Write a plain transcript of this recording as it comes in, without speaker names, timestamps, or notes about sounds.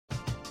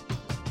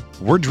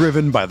We're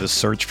driven by the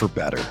search for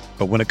better.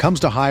 But when it comes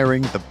to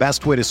hiring, the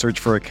best way to search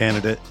for a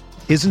candidate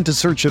isn't to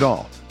search at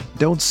all.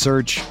 Don't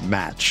search,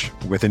 match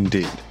with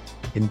Indeed.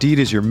 Indeed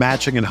is your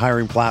matching and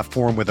hiring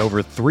platform with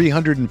over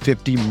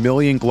 350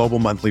 million global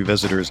monthly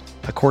visitors,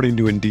 according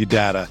to Indeed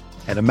data,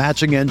 and a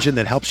matching engine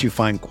that helps you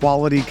find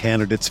quality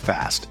candidates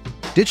fast.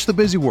 Ditch the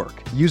busy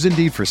work. Use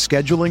Indeed for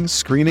scheduling,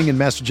 screening, and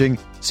messaging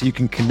so you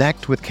can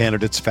connect with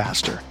candidates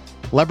faster.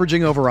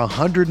 Leveraging over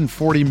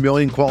 140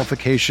 million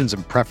qualifications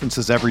and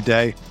preferences every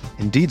day,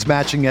 Indeed's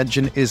matching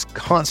engine is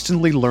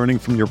constantly learning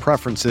from your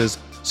preferences,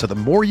 so the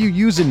more you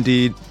use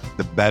Indeed,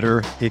 the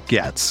better it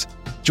gets.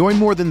 Join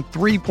more than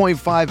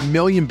 3.5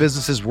 million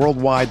businesses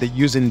worldwide that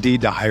use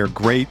Indeed to hire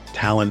great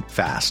talent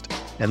fast.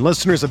 And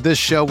listeners of this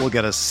show will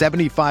get a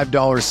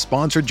 $75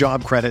 sponsored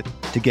job credit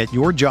to get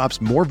your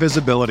jobs more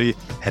visibility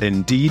at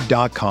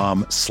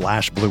Indeed.com/Blue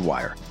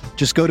Wire.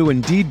 Just go to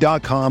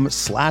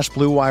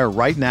Indeed.com/Blue Wire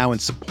right now and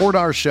support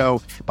our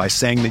show by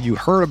saying that you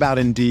heard about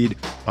Indeed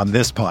on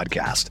this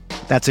podcast.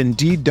 That's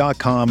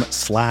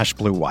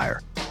Indeed.com/Blue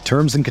Wire.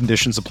 Terms and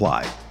conditions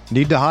apply.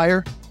 Need to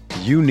hire?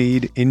 You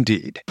need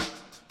Indeed.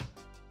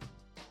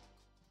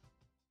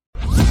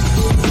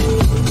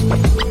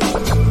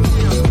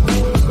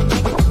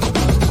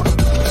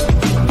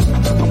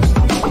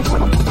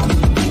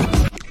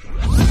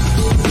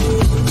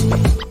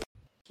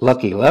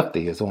 Lucky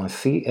Lefty is on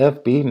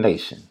CFB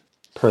Nation,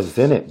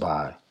 presented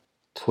by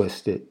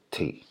Twisted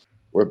Tea.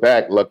 We're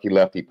back, Lucky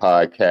Lefty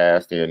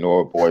podcast. The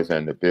Notre boys are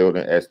in the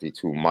building.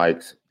 SD2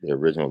 Mics, the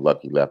original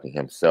Lucky Lefty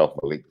himself,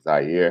 Malik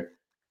Zaire.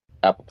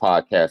 Apple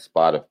Podcast,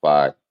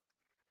 Spotify,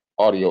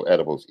 audio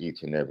edibles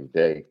each and every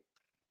day.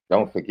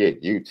 Don't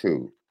forget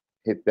YouTube.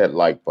 Hit that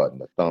like button,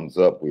 the thumbs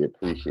up. We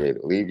appreciate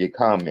it. Leave your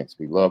comments.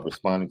 We love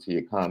responding to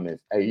your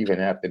comments. Hey, even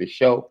after the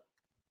show,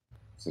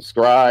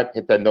 subscribe,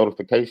 hit that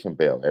notification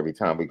bell. Every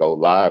time we go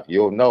live,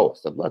 you'll know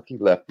it's the Lucky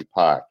Lefty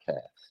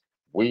podcast.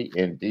 We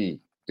indeed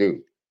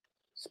do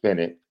spin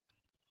it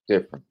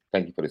different.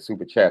 Thank you for the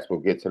super chats. We'll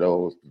get to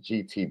those. The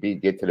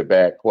GTB, get to the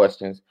bad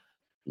questions.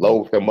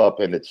 Load them up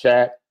in the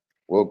chat.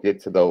 We'll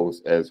get to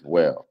those as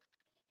well.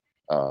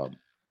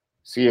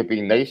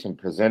 CFB Nation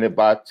presented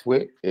by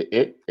Twit.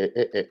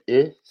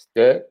 It's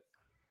the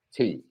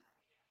T.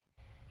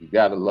 You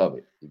gotta love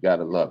it. You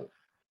gotta love it.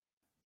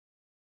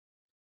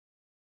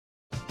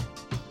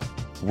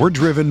 We're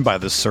driven by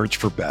the search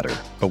for better.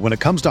 But when it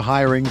comes to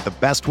hiring, the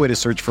best way to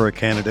search for a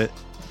candidate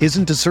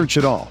isn't to search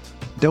at all.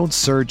 Don't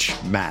search,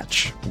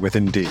 match with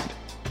Indeed.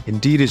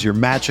 Indeed is your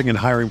matching and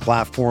hiring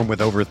platform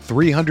with over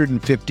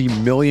 350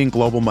 million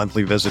global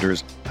monthly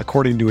visitors,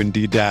 according to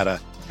Indeed data,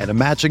 and a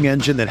matching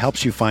engine that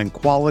helps you find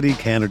quality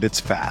candidates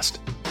fast.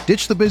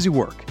 Ditch the busy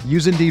work.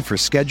 Use Indeed for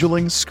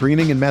scheduling,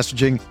 screening, and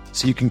messaging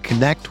so you can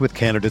connect with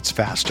candidates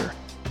faster.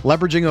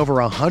 Leveraging over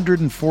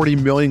 140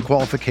 million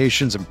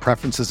qualifications and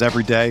preferences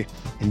every day,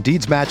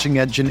 Indeed's matching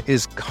engine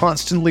is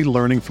constantly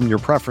learning from your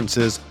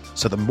preferences,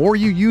 so the more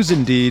you use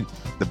Indeed,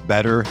 the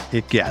better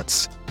it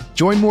gets.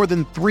 Join more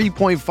than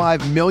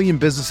 3.5 million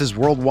businesses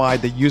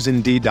worldwide that use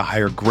Indeed to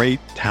hire great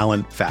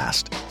talent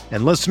fast.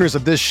 And listeners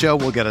of this show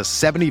will get a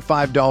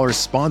 $75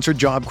 sponsored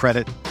job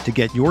credit to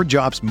get your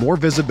jobs more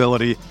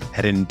visibility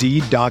at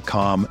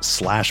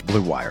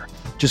Indeed.com/Blue Wire.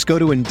 Just go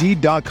to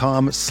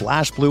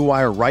Indeed.com/Blue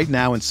Wire right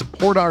now and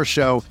support our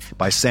show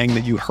by saying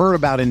that you heard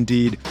about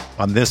Indeed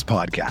on this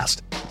podcast.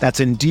 That's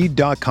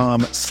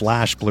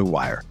Indeed.com/Blue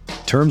Wire.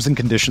 Terms and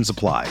conditions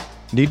apply.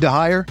 Need to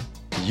hire?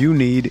 You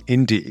need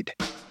Indeed.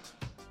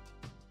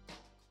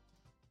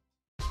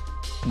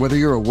 Whether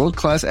you're a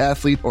world-class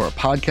athlete or a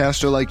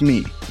podcaster like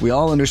me, we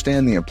all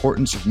understand the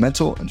importance of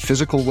mental and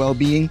physical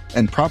well-being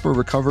and proper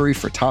recovery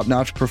for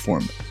top-notch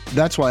performance.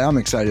 That's why I'm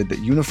excited that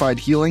Unified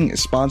Healing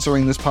is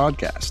sponsoring this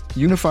podcast.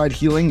 Unified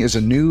Healing is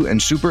a new and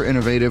super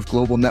innovative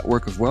global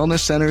network of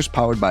wellness centers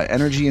powered by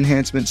Energy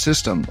Enhancement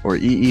System, or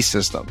EE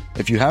System.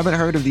 If you haven't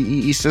heard of the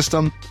EE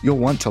System, you'll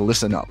want to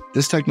listen up.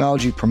 This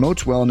technology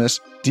promotes wellness,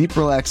 deep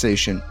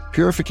relaxation,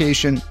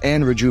 purification,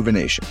 and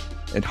rejuvenation.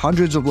 At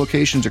hundreds of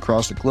locations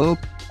across the globe,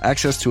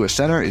 access to a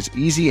center is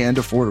easy and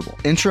affordable.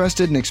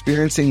 Interested in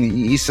experiencing the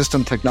EE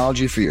System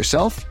technology for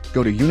yourself?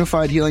 Go to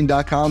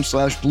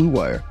unifiedhealing.com/Blue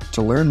Wire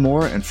to learn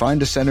more and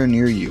find a center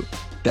near you.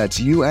 That's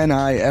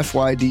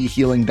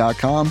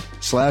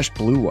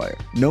UNIFYDhealing.com/Blue Wire.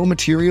 No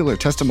material or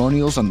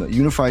testimonials on the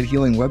Unified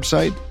Healing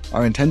website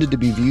are intended to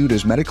be viewed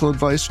as medical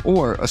advice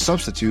or a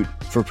substitute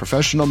for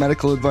professional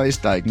medical advice,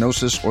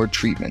 diagnosis, or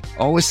treatment.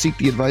 Always seek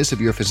the advice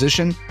of your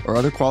physician or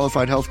other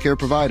qualified healthcare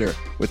provider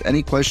with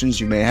any questions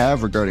you may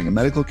have regarding a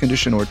medical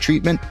condition or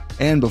treatment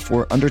and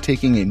before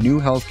undertaking a new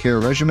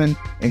healthcare regimen,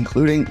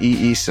 including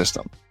EE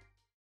System.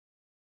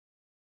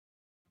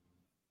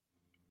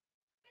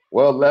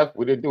 Well, Left,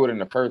 we didn't do it in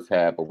the first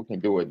half, but we can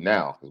do it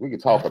now because we can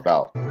talk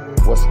about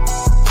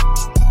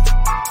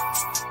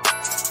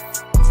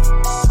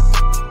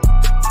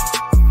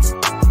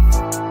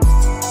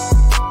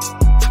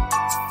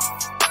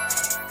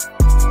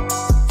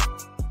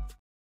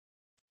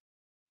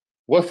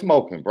what's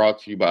smoking. Brought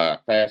to you by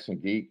Fashion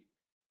Geek,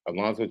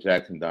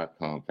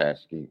 AlonzoJackson.com.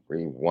 Fashion Geek,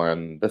 we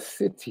run the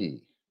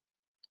city.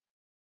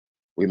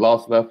 We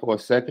lost Left for a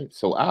second,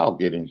 so I'll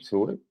get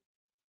into it,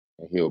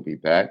 and he'll be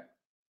back.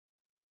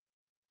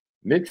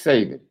 Nick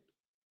Saban,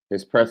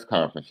 his press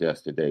conference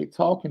yesterday,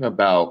 talking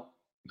about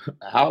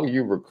how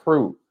you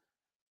recruit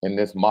in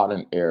this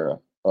modern era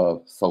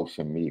of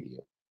social media.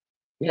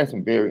 He has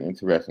some very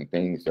interesting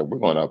things that we're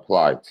going to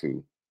apply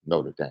to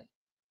Notre Dame.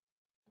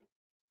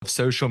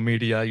 Social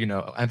media,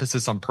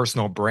 emphasis on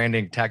personal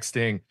branding,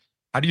 texting.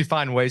 How do you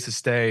find ways to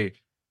stay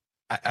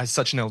as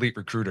such an elite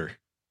recruiter?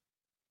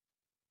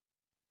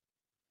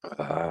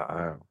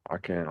 I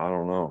can't. I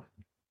don't know.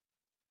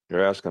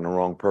 You're asking the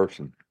wrong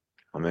person.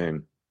 I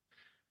mean,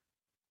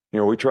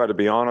 we try to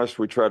be honest.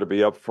 We try to be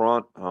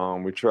upfront.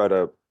 We try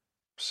to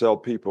sell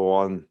people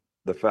on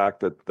the fact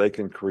that they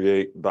can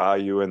create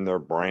value in their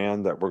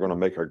brand, that we're going to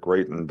make a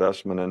great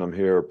investment in them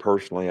here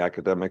personally,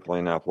 academically,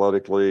 and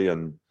athletically.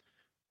 And,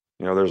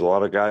 there's a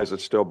lot of guys that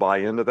still buy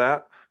into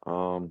that.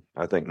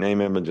 I think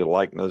name, image, and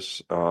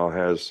likeness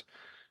has,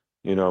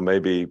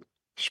 maybe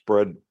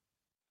spread,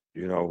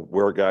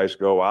 where guys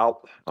go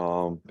out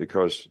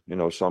because,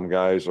 some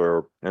guys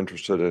are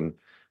interested in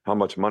how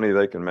much money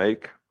they can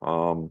make.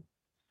 And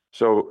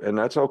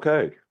that's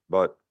okay.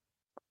 But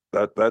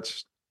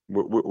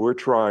we're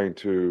trying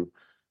to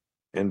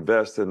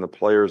invest in the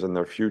players and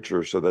their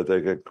future so that they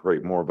can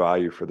create more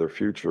value for their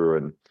future.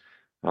 And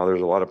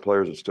there's a lot of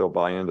players that still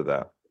buy into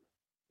that.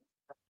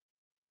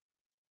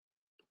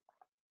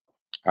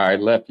 All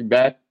right, Left, you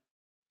back?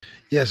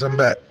 Yes, I'm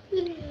back.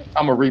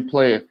 I'm going to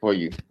replay it for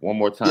you one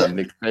more time.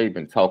 Yeah. Nick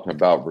Saban talking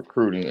about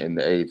recruiting in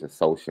the age of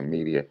social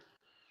media.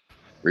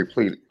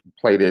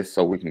 Play this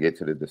so we can get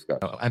to the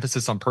discussion.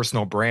 Emphasis on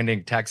personal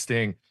branding,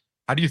 texting.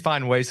 How do you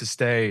find ways to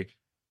stay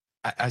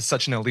as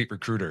such an elite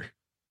recruiter?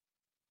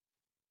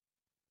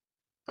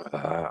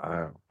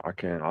 I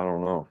can't. I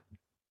don't know.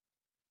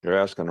 You're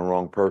asking the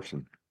wrong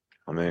person.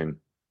 I mean,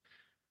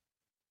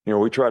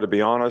 we try to be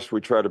honest.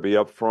 We try to be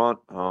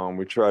upfront.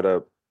 We try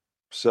to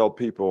sell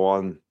people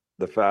on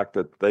the fact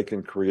that they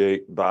can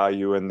create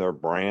value in their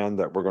brand,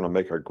 that we're going to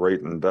make a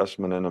great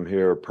investment in them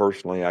here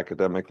personally,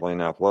 academically,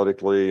 and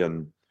athletically.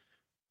 And,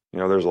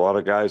 there's a lot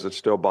of guys that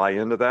still buy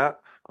into that.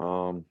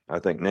 I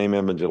think name,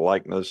 image, and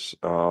likeness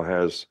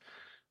has,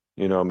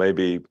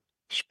 maybe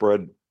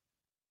spread,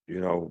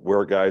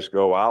 where guys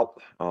go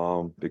out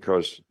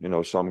because,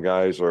 some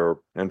guys are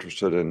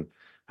interested in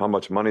how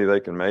much money they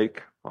can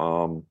make.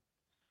 And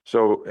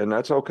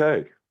that's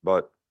okay.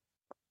 But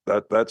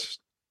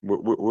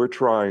we're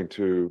trying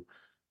to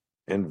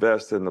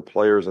invest in the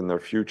players and their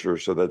future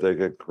so that they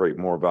can create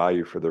more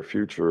value for their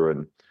future.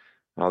 And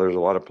there's a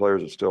lot of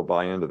players that still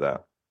buy into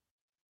that.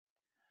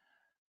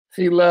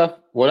 See, Left,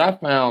 what I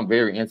found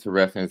very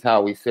interesting is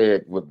how we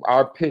said with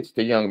our pitch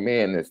to young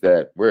men is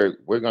that we're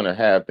going to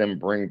have them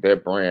bring their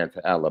brand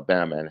to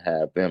Alabama and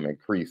have them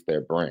increase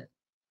their brand.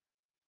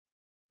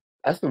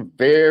 That's a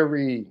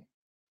very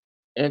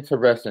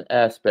interesting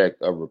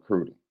aspect of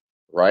recruiting,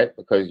 right?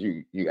 Because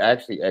you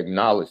actually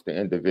acknowledge the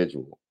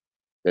individual,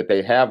 that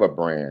they have a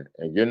brand,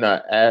 and you're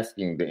not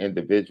asking the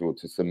individual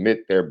to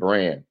submit their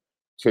brand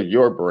to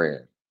your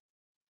brand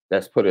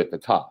that's put at the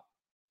top,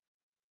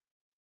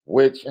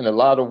 which in a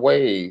lot of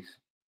ways,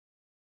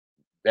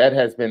 that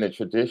has been a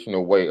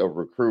traditional way of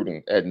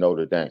recruiting at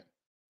Notre Dame.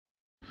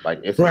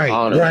 Like it's an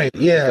honor. Right.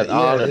 Yeah. It's an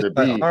honor to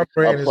be our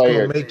brand a is player.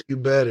 going to make you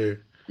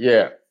better.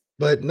 Yeah.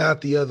 But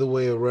not the other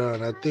way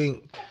around. I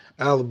think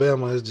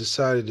Alabama has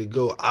decided to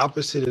go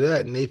opposite of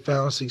that, and they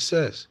found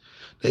success.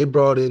 They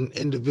brought in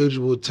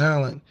individual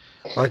talent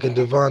like a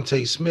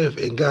Devontae Smith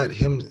and got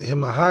him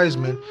a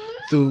Heisman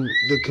through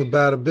the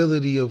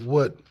compatibility of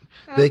what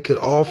they could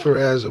offer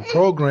as a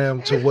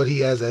program to what he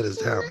has at his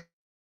talent.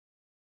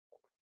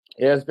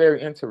 Yeah, it's very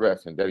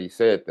interesting that he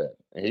said that.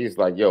 And he's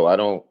like, I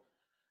don't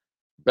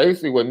 –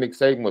 basically what Nick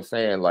Saban was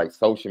saying, like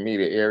social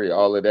media area,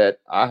 all of that,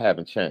 I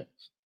haven't changed.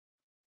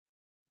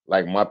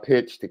 Like my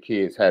pitch to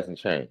kids hasn't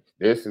changed.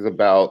 This is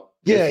about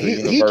 – he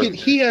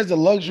has the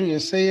luxury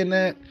of saying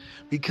that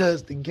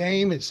because the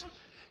game is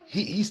 –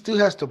 he still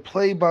has to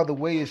play by the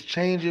way it's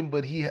changing,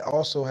 but he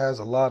also has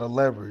a lot of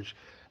leverage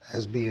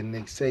as being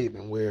Nick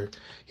Saban, where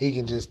he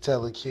can just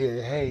tell a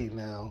kid, hey,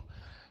 now,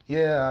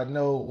 yeah, I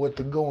know what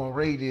the going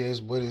rate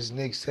is, but it's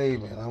Nick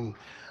Saban.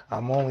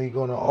 I'm only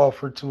going to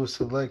offer to a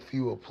select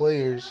few of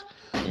players,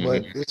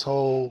 but this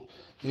whole,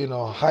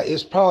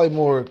 it's probably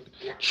more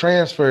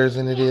transfers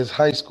than it is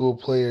high school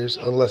players,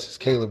 unless it's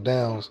Caleb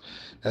Downs,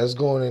 that's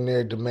going in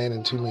there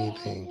demanding too many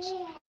things.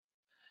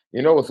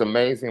 What's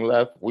amazing,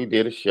 Left? We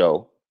did a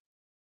show,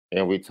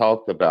 and we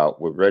talked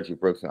about with Reggie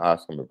Brooks and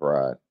Oscar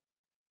McBride,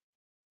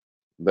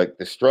 like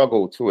the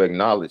struggle to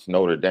acknowledge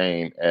Notre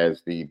Dame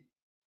as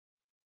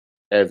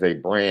a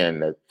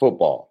brand, that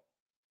football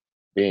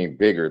being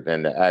bigger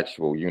than the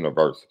actual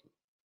university.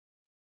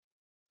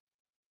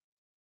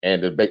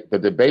 And the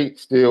debate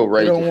still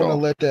rages on. They don't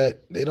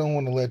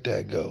want to let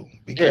that go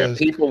because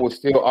people will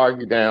still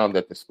argue down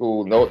that the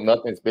school,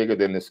 nothing's bigger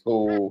than the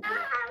school.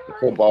 The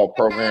football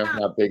program's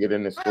not bigger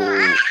than the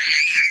school.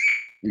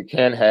 You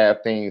can't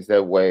have things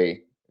that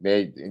way.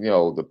 They,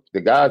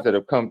 the guys that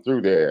have come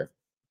through there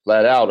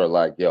flat out are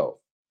like,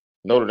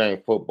 Notre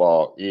Dame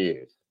football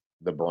is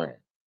the brand.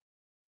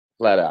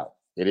 Flat out.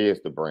 It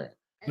is the brand.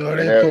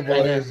 Notre And Dame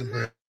football is the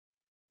brand.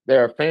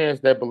 there are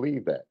fans that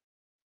believe that,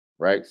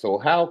 right? So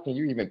how can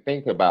you even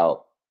think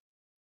about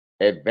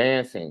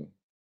advancing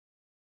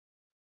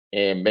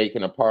and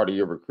making a part of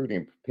your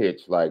recruiting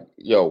pitch like,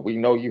 yo, we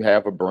know you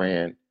have a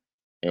brand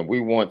and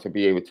we want to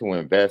be able to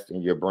invest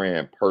in your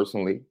brand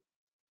personally,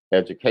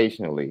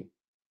 educationally,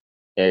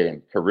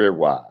 and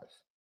career-wise.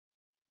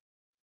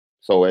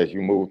 So as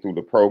you move through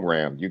the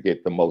program, you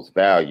get the most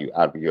value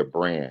out of your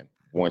brand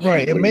once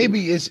Right, you and leave.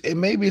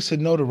 maybe it's a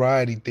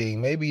notoriety thing.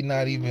 Maybe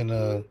not even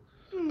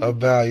a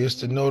value.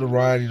 It's the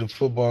notoriety the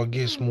football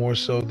gets more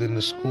so than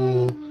the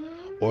school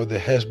or the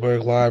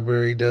Hesburgh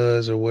Library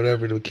does, or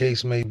whatever the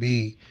case may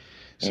be.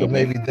 So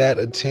maybe that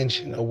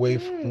attention away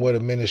from what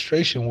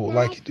administration would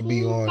like it to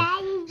be on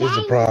is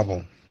the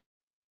problem.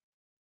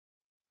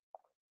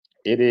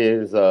 It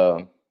is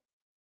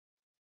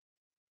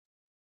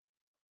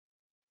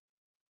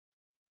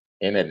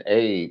in an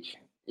age,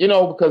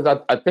 because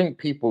I think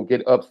people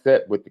get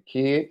upset with the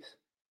kids.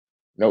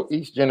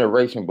 Each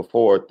generation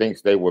before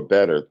thinks they were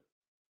better.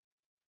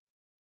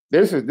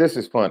 This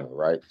is funny,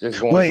 right?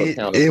 Just going to Wait,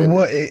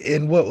 accountability.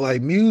 in what,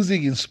 like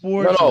music and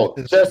sports, or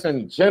No, just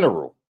in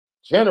general.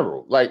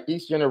 General. Like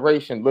each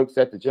generation looks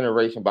at the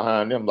generation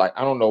behind them like,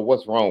 I don't know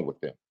what's wrong with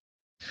them.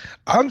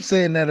 I'm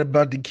saying that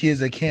about the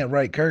kids that can't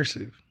write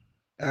cursive.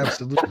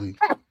 Absolutely.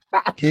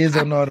 Kids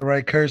don't know how to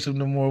write cursive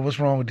no more. What's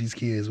wrong with these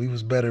kids? We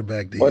was better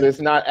back then. But it's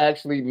not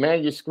actually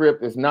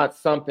manuscript. Is not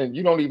something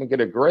you don't even get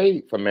a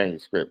grade for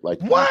manuscript. Like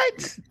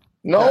what?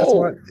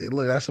 No,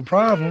 That's a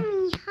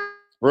problem.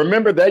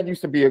 Remember that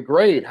used to be a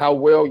grade. How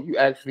well you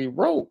actually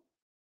wrote.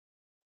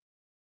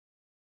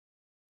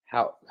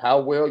 How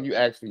well you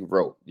actually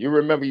wrote. You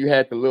remember you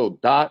had the little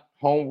dot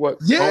homework.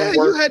 Yeah,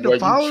 you had to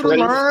follow the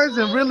lines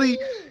and really,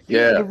 you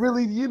had to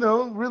really,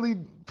 really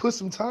put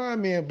some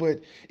time in. But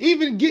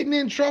even getting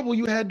in trouble,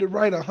 you had to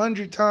write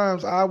 100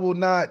 times, I will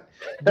not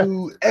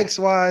do X,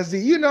 Y, Z.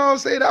 You know what I'm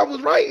saying? I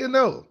was writing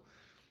though.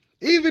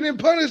 Even in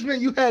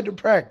punishment, you had to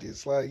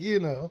practice.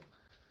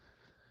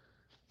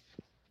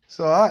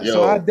 So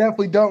I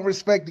definitely don't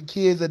respect the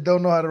kids that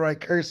don't know how to write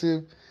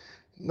cursive.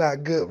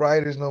 Not good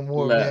writers no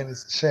more, man.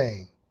 It's a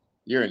shame.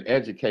 You're an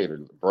educator,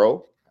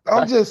 bro.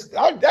 That's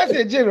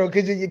in general,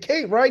 because you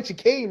can't write, you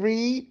can't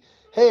read.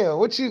 Hell,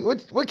 what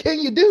can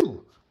you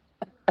do?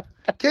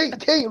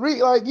 Can't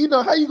read, how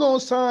you gonna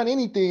sign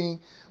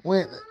anything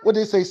when what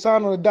they say,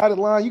 sign on a dotted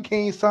line, you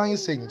can't sign your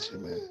signature,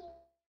 man.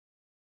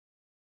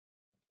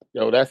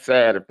 Yo, that's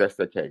sad if that's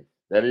the case.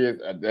 That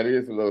is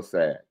a little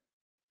sad.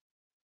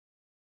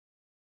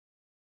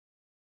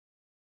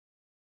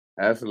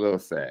 That's a little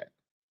sad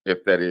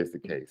if that is the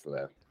case,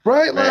 Left.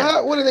 Right?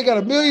 Like, what if they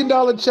got $1 million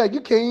check?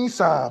 You can't even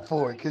sign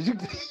for it because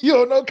you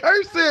don't know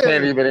cursive.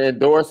 Can't even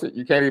endorse it.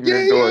 You can't even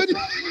endorse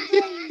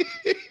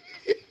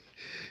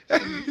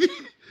it.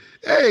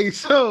 Hey,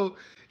 so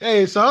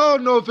I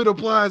don't know if it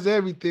applies to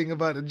everything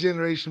about the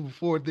generation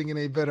before thinking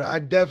they better. I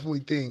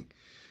definitely think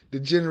the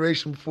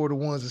generation before, the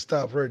ones that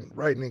stopped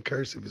writing in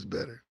cursive, is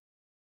better.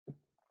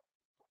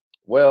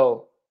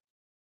 Well,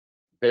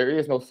 there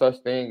is no such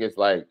thing as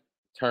like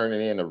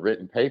turning in a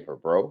written paper,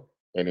 bro,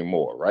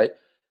 anymore, right?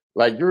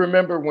 Like you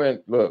remember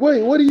when look.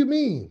 Wait, what do you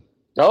mean?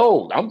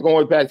 Oh, I'm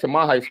going back to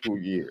my high school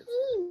years.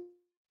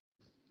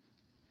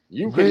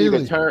 You could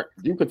either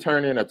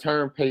turn in a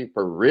term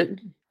paper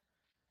written,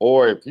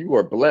 or if you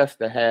were blessed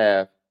to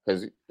have,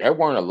 because there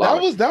weren't a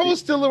lot. That was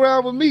still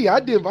around with me. I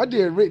did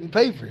written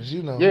papers,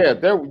 Yeah,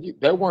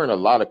 there weren't a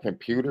lot of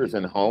computers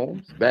in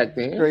homes back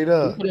then. Straight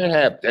up, people didn't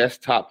have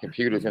desktop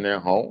computers in their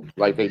homes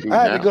like they do now.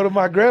 I had to go to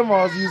my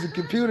grandma's, use a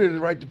computer to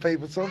write the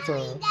paper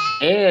sometimes.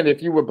 And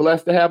if you were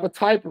blessed to have a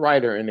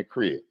typewriter in the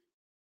crib,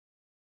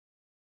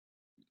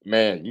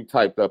 man, you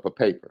typed up a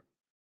paper.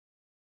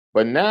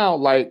 But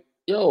now,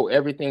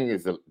 everything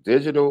is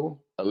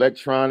digital,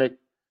 electronic,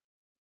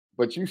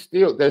 but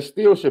there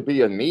still should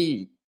be a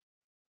need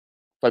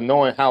for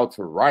knowing how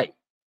to write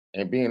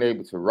and being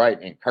able to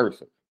write in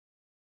cursive.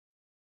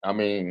 I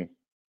mean,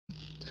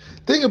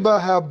 think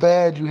about how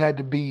bad you had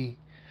to be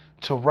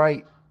to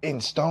write in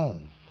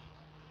stone.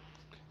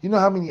 You know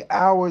how many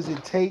hours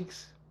it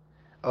takes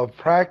of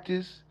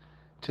practice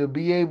to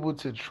be able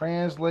to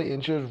translate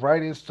and just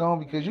write in stone,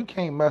 because you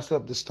can't mess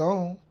up the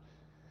stone.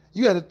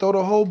 You got to throw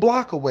the whole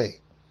block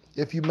away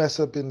if you mess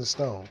up in the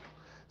stone.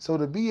 So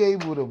to be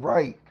able to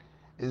write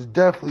is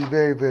definitely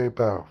very, very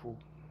powerful.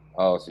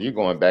 Oh, so you're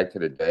going back to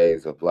the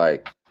days of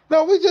like.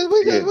 No, we just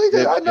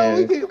I know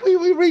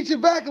we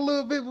reaching back a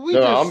little bit,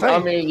 but I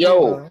mean,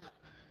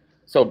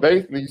 so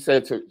basically you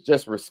said to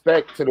just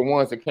respect to the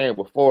ones that came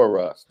before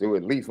us, to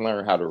at least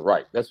learn how to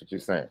write. That's what you're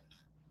saying.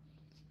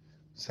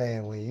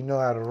 Saying when you know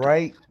how to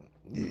write,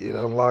 it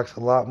unlocks a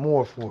lot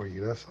more for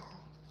you. That's all.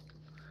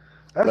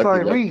 That's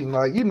like reading.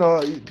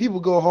 People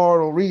go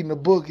hard on reading a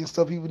book and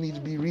stuff. People need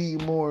to be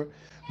reading more.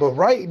 But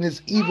writing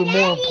is even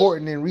more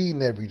important than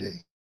reading every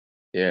day.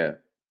 Yeah.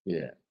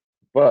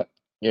 But,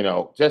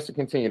 just to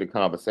continue the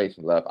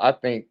conversation, Left, I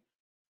think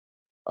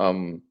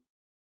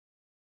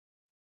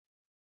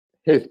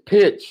his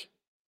pitch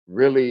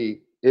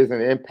really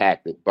isn't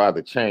impacted by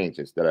the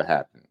changes that are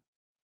happening,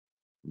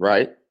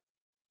 right?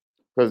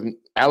 Because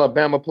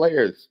Alabama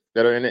players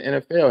that are in the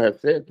NFL have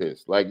said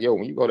this. Like, yo,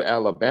 when you go to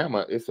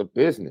Alabama, it's a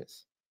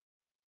business.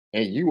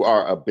 And you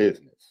are a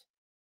business.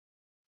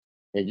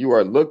 And you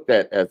are looked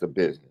at as a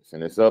business.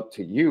 And it's up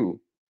to you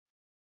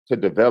to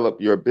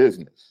develop your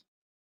business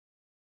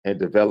and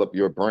develop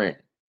your brand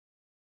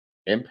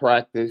in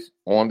practice,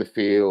 on the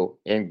field,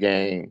 in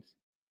games.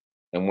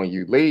 And when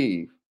you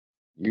leave,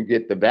 you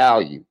get the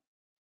value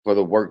for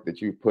the work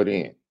that you put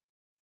in,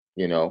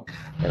 you know?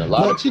 And a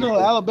lot of But you know,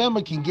 people,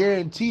 Alabama can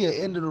guarantee an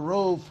end of the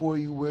road for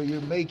you where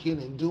you're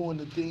making and doing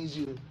the things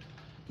you've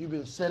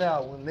been set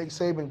out. When Nick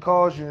Saban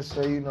calls you and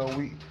say,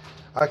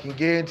 I can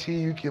guarantee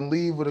you can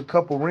leave with a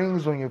couple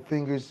rings on your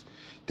fingers.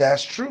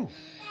 That's true.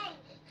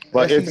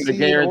 but SEC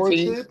or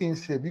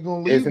championship, you're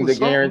gonna leave isn't with the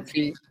something.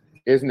 guarantee,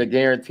 isn't the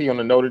guarantee on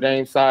the Notre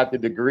Dame side the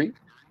degree?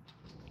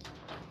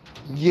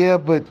 Yeah,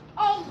 but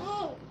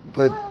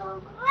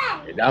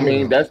I you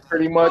mean, know, that's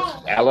pretty much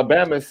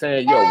Alabama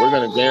saying, yo, we're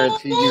going to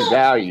guarantee you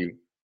value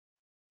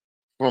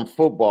from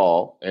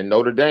football. And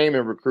Notre Dame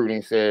in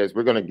recruiting says,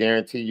 we're going to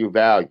guarantee you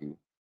value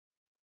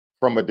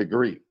from a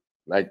degree.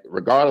 Like,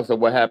 regardless of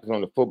what happens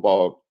on the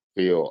football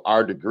field,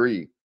 our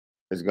degree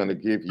is going to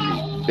give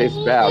you this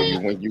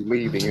value when you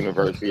leave the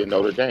University of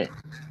Notre Dame.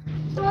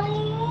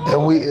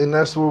 and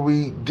that's where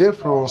we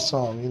differ on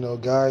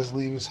some. Guys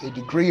leave and say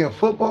degree in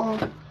football,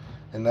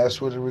 and that's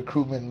where the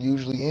recruitment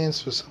usually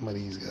ends for some of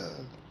these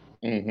guys.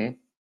 Mm-hmm.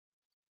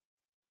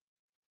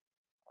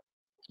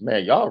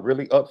 Man, y'all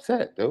really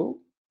upset, dude.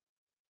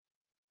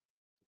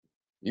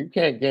 You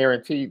can't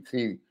guarantee.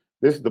 See,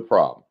 this is the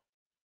problem.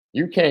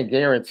 You can't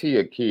guarantee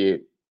a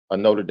kid a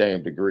Notre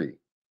Dame degree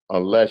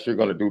unless you're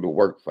going to do the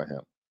work for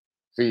him.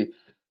 See,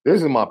 this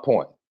is my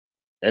point,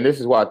 and this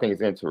is why I think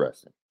it's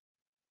interesting.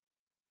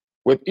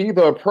 With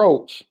either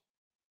approach,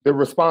 the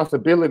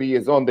responsibility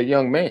is on the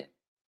young man.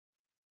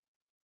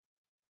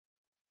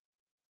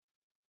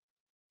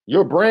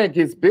 Your brand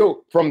gets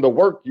built from the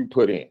work you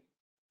put in,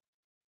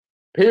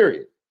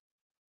 period.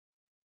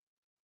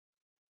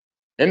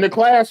 In the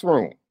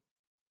classroom,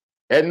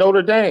 at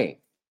Notre Dame,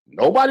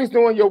 nobody's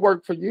doing your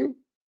work for you.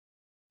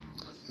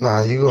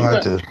 Nah, you're You gonna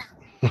have got,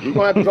 to. you're going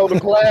to have to go to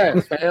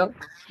class, fam.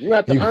 You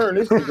have to You, earn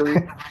this degree.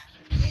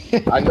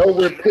 I know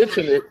we're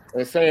pitching it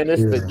and saying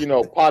this yeah.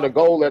 the pot of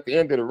gold at the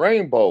end of the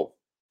rainbow,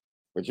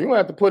 but you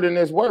have to put in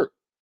this work.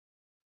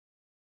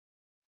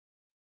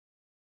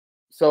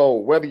 So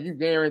whether you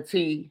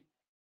guarantee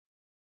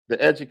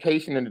the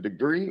education and the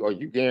degree, or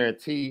you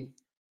guarantee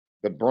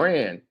the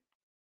brand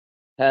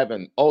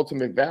having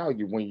ultimate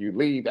value when you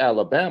leave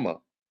Alabama,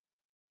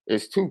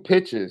 it's two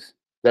pitches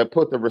that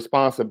put the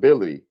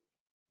responsibility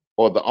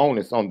or the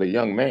onus on the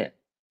young man.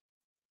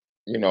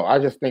 I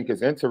just think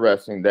it's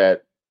interesting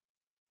that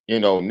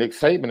Nick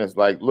Saban is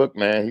like, look,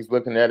 man, he's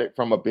looking at it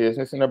from a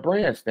business and a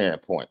brand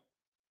standpoint.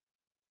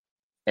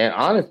 And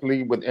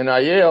honestly, with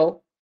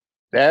NIL,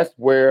 that's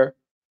where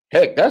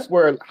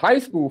high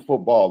school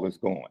football is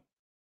going.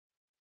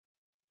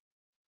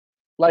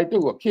 Like,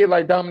 dude, a kid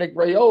like Dominic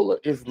Raiola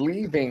is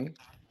leaving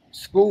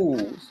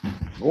schools,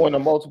 going to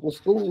multiple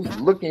schools,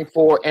 looking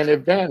for an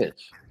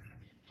advantage.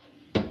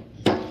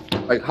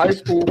 Like, high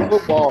school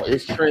football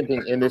is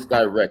trending in this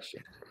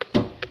direction,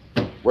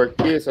 where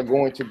kids are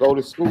going to go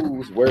to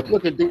schools where,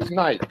 look at Deuce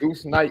Knight.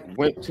 Deuce Knight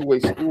went to a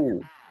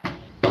school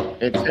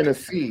in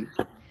Tennessee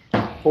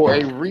for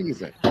a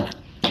reason,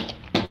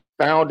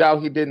 found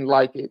out he didn't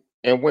like it,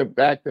 and went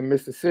back to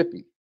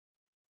Mississippi.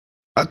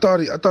 I thought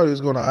he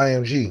was going to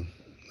IMG.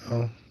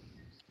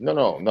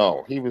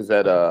 No. He was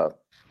at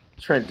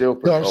Trent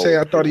Dilfer's. No, I'm saying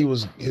I thought he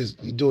was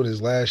doing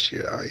his last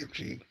year at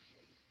IMG.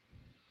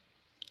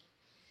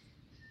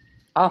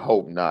 I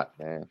hope not,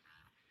 man.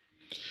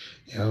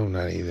 Yeah, I hope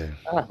not either.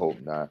 I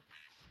hope not.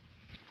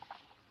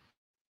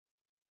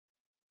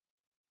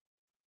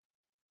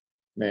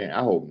 Man,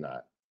 I hope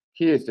not.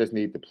 Kids just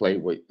need to play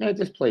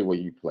just play where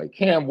you play.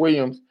 Cam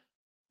Williams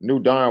knew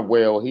darn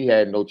well he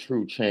had no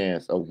true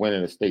chance of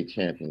winning a state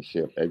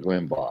championship at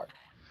Glenbard.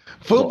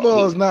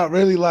 Football is not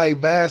really like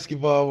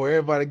basketball where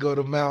everybody go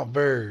to Mount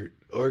Bird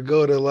or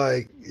go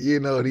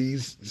to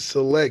these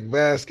select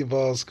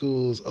basketball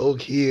schools,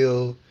 Oak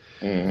Hill.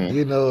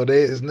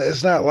 Mm-hmm.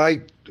 It's not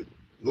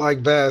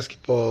like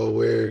basketball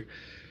where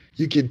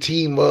you can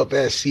team up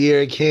at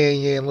Sierra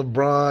Canyon,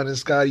 LeBron and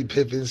Scottie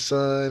Pippen's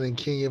son and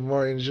Kenyon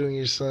Martin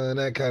Jr.'s son,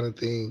 that kind of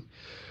thing.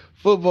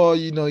 Football,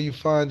 you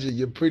find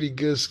your pretty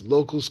good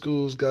local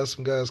schools got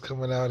some guys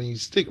coming out and you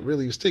stick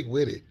with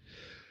it.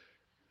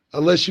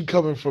 Unless you're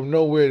coming from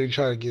nowhere to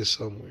try to get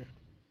somewhere.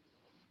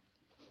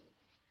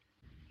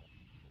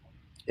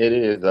 It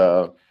is,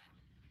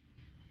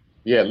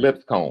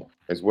 Lipscomb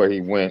is where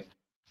he went.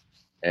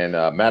 And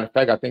matter of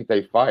fact, I think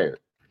they fired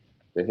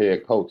the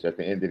head coach at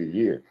the end of the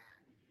year.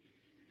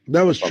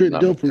 That was Trent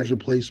Dilfer's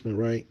replacement,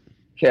 right?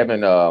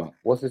 Kevin,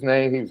 what's his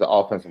name? He was the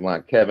offensive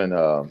line. Kevin,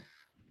 I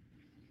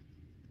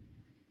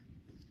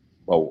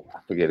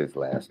forget his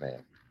last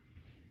name.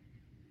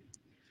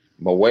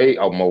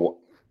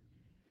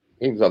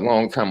 He was a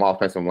long-time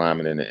offensive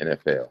lineman in the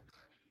NFL.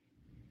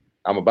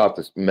 I'm about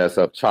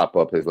to chop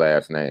up his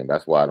last name.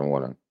 That's why I don't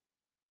want to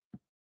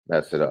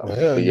mess it up. Well,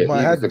 hell, But you yeah, might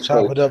he have was to a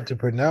chop coach. it up to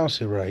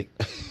pronounce it right.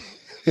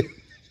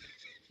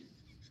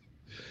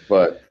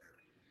 But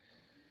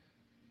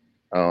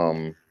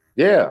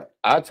yeah,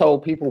 I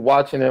told people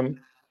watching him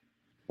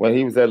when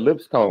he was at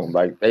Lipscomb,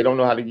 like, they don't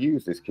know how to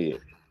use this kid.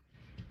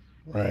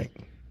 Right.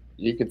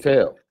 You could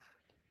tell.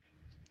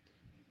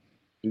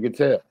 You could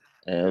tell.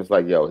 And it's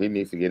like, yo, he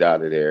needs to get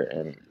out of there.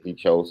 And he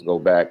chose to go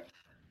back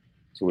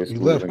to his He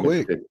school left in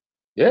quick. Mississippi.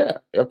 Yeah,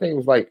 I think it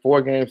was like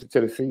 4 games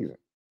into the season. It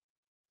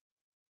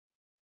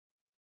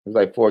was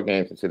like 4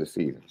 games into the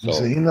season. You So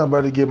say, you're not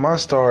about to get my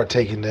star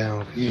taken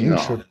down.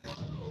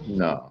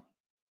 No.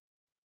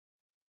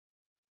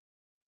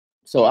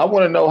 So I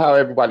want to know how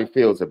everybody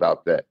feels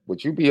about that.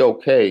 Would you be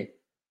okay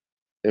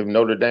if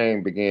Notre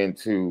Dame began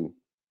to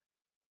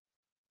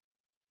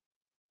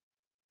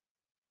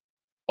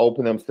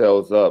open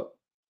themselves up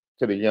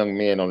to the young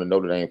men on the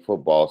Notre Dame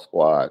football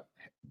squad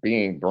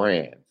being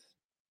brands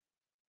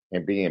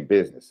and being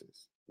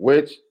businesses?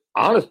 Which,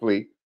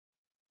 honestly,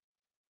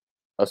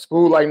 a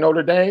school like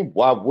Notre Dame,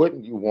 why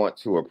wouldn't you want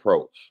to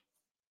approach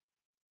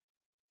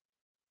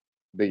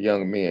the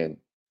young men?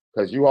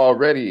 Because you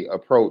already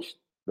approached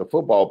the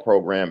football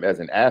program as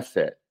an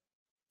asset,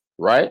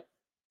 right?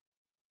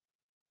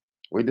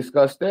 We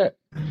discussed that.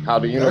 How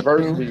the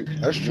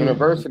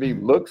university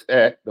looks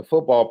at the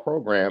football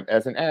program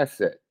as an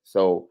asset.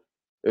 So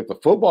if the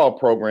football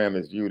program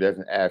is viewed as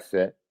an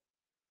asset,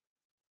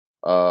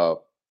 why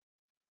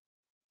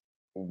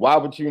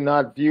would you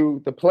not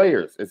view the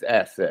players as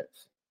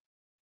assets?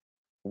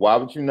 Why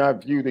would you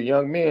not view the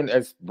young men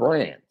as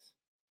brands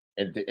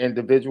and the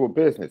individual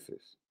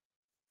businesses?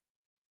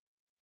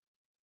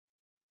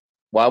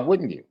 Why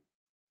wouldn't you?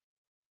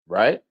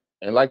 Right?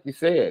 And like you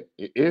said,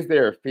 is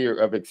there a fear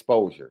of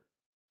exposure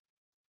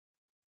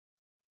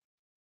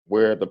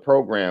where the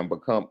program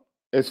become?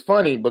 It's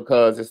funny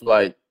because it's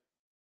like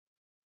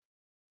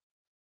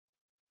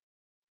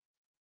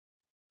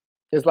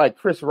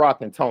Chris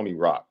Rock and Tony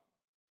Rock,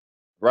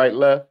 right,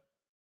 Left?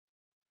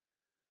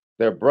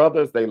 They're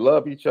brothers. They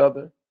love each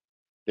other.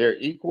 They're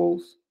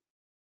equals.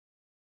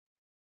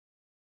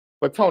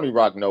 But Tony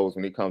Rock knows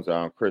when he comes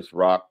around Chris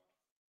Rock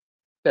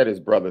that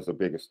his brother's a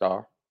bigger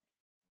star.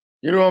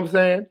 You know what I'm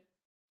saying?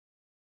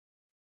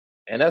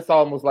 And that's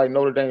almost like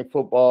Notre Dame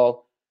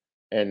football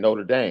and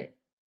Notre Dame.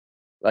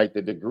 Like,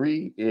 the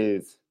degree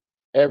is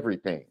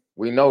everything.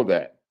 We know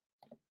that.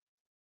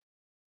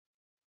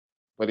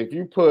 But if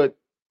you put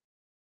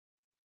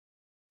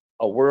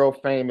a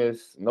world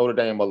famous Notre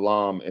Dame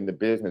alum in the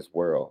business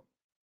world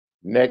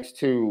next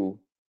to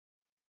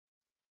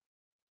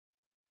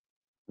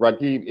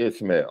Raghib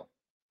Ismail,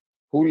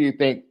 who do you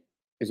think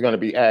is going to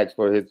be asked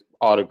for his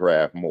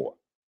autograph more?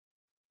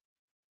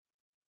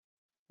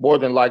 More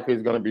than likely,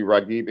 it's going to be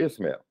Raghib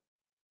Ismail.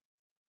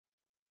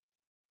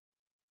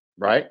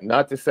 Right?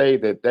 Not to say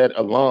that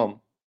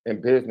alum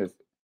in business,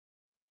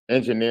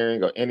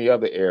 engineering, or any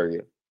other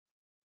area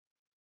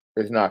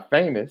is not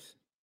famous,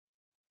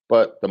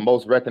 but the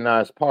most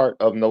recognized part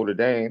of Notre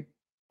Dame,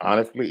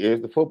 honestly,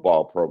 is the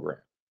football program.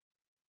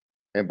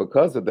 And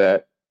because of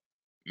that,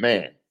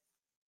 man,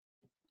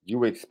 you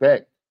would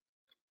expect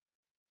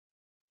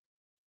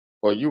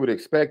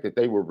that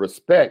they would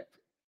respect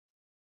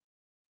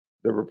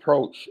the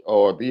approach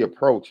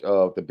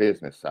of the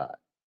business side.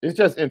 It's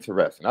just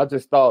interesting. I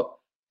just thought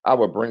I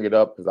would bring it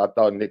up because I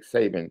thought Nick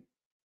Saban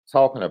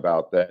talking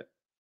about that.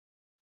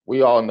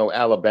 We all know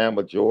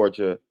Alabama,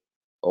 Georgia,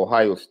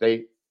 Ohio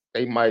State,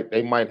 they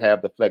might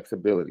have the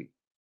flexibility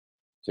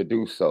to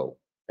do so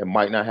and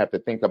might not have to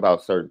think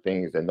about certain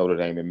things that Notre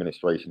Dame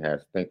administration has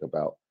to think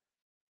about.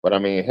 But I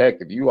mean,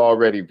 heck, if you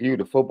already view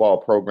the football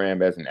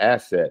program as an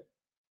asset,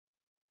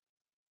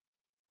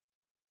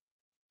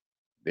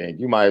 then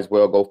you might as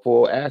well go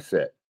full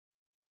asset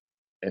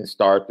and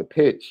start the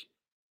pitch.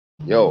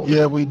 Yo.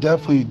 Yeah, we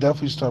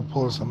definitely start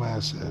pulling some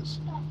assets.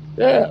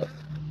 Yeah.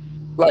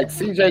 Like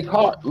CJ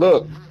Carr.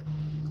 Look,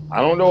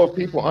 I don't know if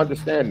people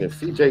understand this.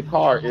 CJ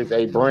Carr is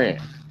a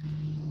brand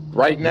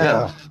right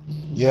now.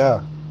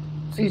 Yeah.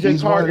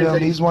 CJ Carr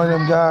he's one of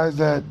them guys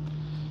that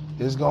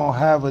is gonna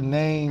have a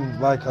name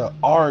like an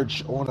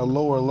arch on a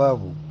lower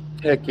level.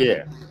 Heck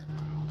yeah.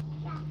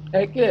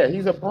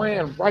 He's a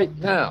brand right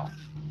now.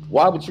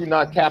 Why would you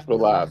not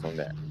capitalize on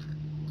that?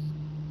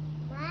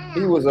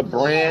 He was a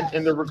brand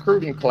in the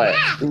recruiting class.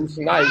 Deuce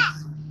Knight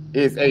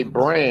is a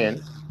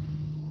brand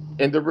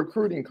in the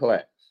recruiting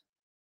class.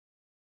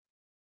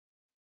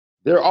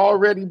 They're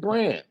already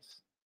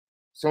brands.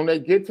 So when they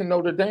get to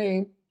Notre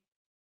Dame,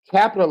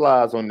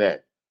 capitalize on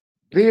that.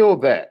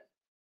 Build that.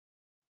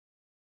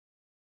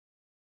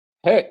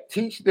 Heck,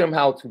 teach them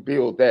how to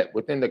build that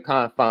within the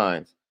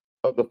confines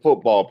of the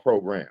football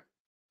program.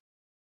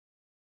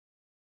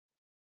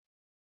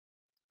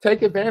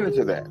 Take advantage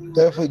of that.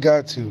 Definitely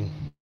got to.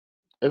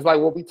 It's like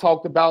what we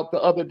talked about the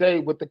other day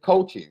with the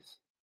coaches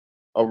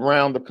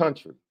around the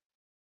country.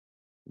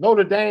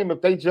 Notre Dame,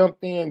 if they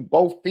jumped in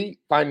both feet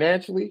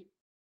financially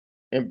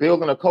and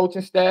building a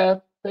coaching staff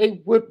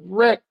they would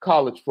wreck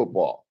college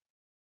football.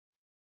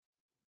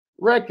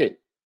 Wreck it.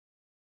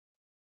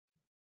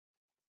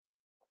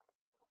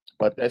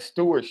 But that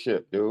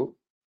stewardship, dude,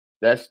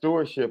 that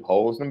stewardship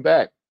holds them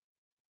back.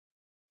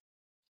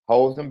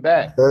 Holds them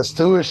back. That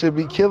steward should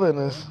be killing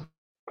us.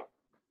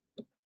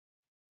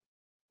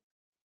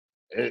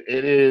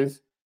 It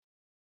is,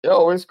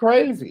 it's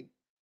crazy,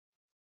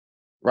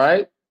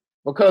 right?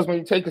 Because when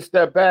you take a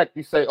step back,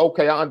 you say,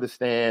 okay, I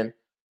understand,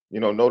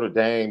 Notre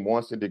Dame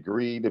wants a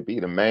degree to be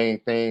the main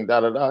thing,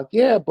 da-da-da.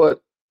 Yeah,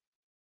 but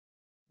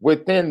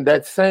within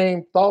that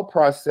same thought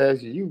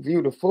process, you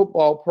view the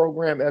football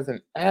program as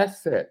an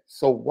asset.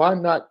 So why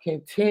not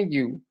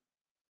continue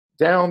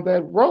down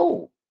that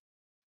road?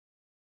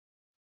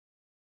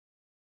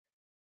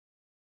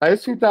 Like,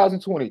 it's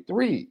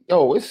 2023.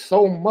 It's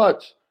so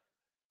much.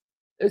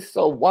 It's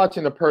so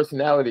watching the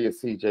personality of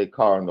CJ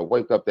Carr on the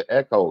Wake Up the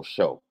Echo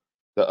show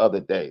the other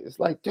day. It's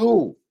like,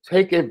 dude,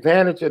 take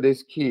advantage of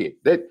this kid.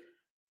 He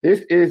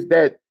is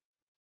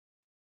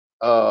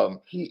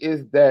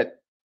that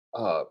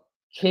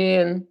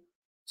Ken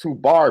to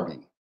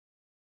Barbie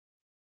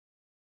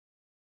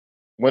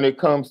when it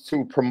comes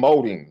to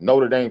promoting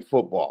Notre Dame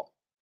football.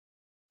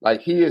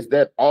 Like, he is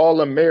that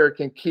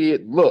all-American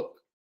kid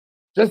look.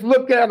 Just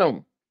look at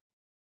him.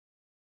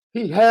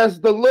 He has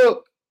the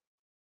look.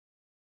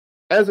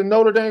 As a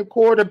Notre Dame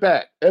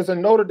quarterback, as a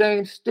Notre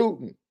Dame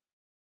student,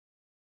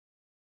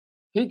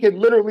 he could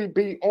literally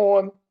be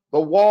on the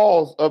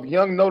walls of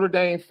young Notre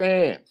Dame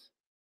fans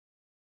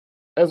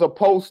as a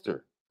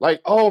poster.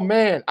 Like, oh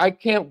man, I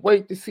can't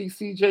wait to see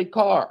CJ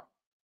Carr.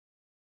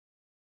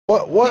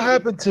 What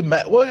happened to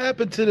what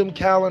happened to them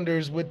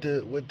calendars with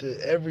the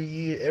every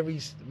year, every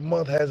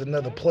month has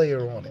another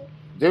player on it?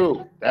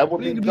 Dude, that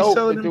would be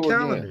dope to do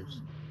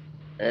calendars.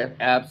 Again.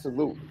 And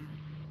absolutely.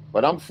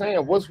 But I'm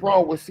saying, what's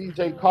wrong with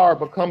CJ Carr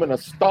becoming a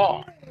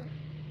star?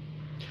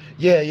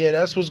 Yeah,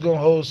 that's what's gonna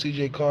hold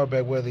CJ Carr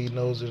back, whether he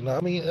knows it or not.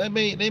 I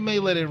mean, they may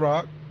let it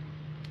rock,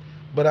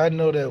 but I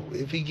know that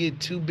if he get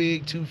too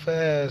big too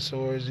fast,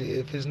 or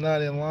if it's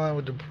not in line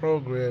with the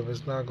program, it's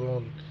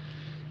gonna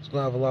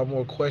have a lot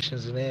more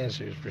questions than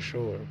answers for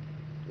sure.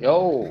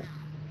 But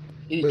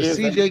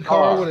CJ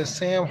Carr with a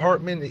Sam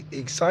Hartman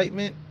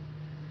excitement,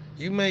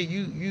 you may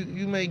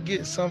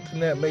get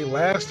something that may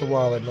last a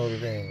while at Notre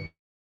Dame.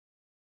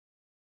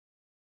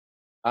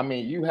 I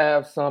mean, you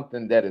have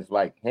something that is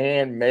like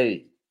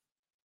handmade.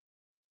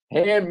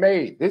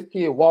 Handmade. This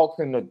kid walks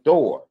in the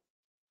door.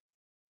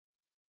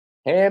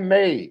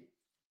 Handmade.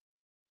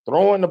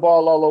 Throwing the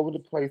ball all over the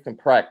place in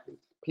practice.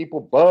 People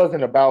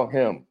buzzing about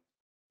him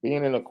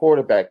being in a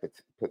quarterback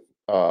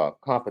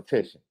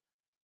competition.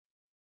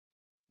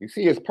 You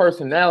see his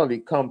personality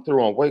come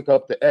through and Wake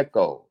Up the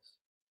Echoes.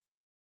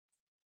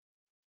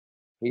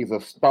 He's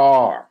a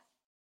star.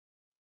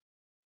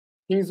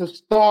 He's a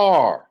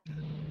star.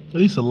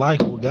 He's a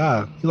likable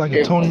guy. He's like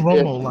a Tony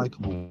Romo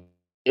likable.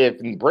 If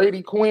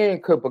Brady Quinn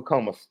could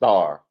become a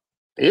star,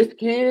 this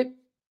kid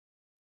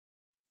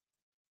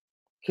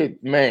could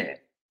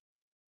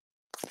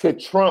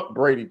trump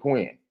Brady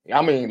Quinn.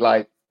 I mean,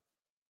 like,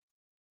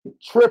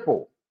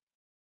 triple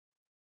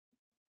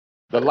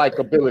the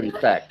likability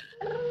factor.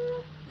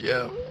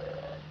 Yeah.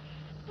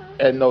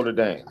 At Notre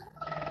Dame.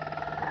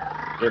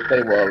 If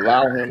they will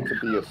allow him to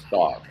be a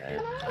star,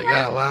 man. They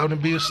gotta allow him to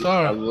be a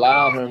star.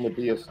 Allow him to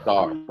be a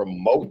star.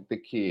 Promote the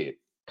kid.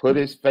 Put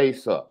his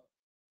face up.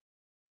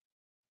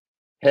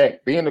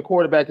 Heck, being the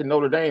quarterback at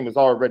Notre Dame is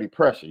already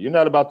pressure. You're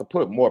not about to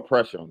put more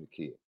pressure on the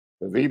kid.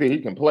 Because either he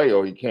can play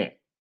or he can't.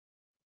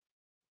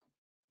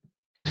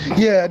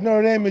 Yeah,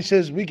 Notre Dame, it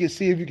says we can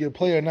see if you can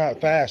play or not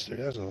faster.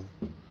 That's all.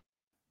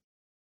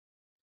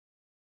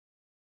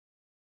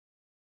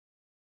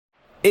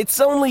 It's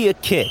only a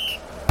kick.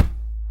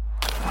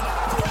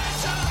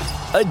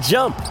 A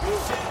jump.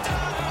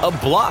 A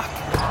block.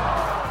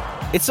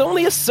 It's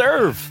only a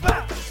serve.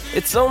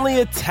 It's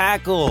only a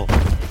tackle.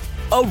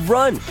 A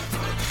run.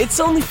 It's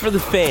only for the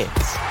fans.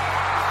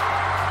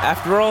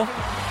 After all,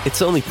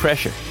 it's only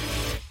pressure.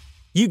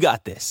 You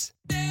got this.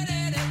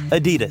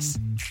 Adidas.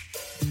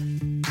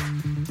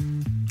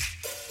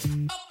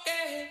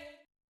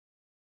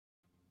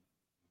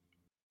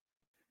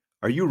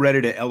 Are you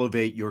ready to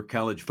elevate your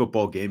college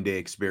football game day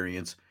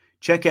experience?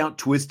 Check out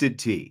Twisted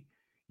Tea,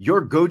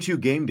 your go-to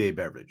game day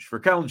beverage for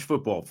college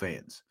football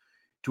fans.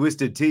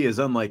 Twisted Tea is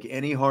unlike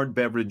any hard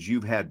beverage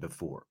you've had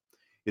before.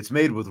 It's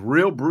made with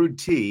real brewed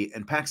tea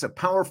and packs a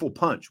powerful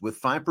punch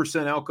with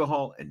 5%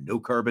 alcohol and no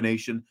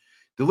carbonation,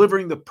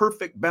 delivering the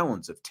perfect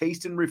balance of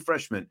taste and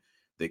refreshment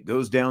that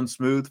goes down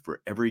smooth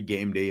for every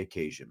game day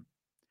occasion.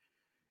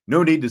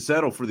 No need to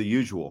settle for the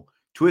usual.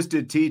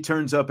 Twisted Tea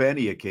turns up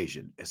any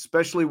occasion,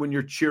 especially when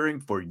you're cheering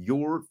for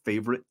your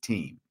favorite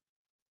team.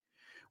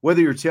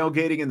 Whether you're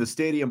tailgating in the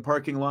stadium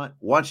parking lot,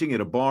 watching at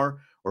a bar,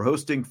 or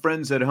hosting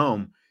friends at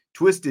home,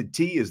 Twisted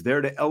Tea is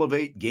there to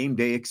elevate game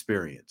day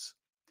experience.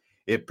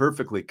 It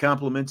perfectly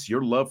complements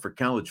your love for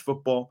college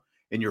football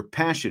and your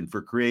passion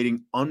for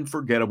creating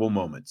unforgettable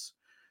moments.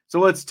 So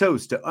let's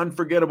toast to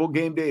unforgettable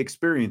game day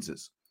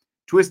experiences.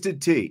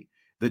 Twisted Tea,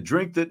 the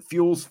drink that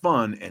fuels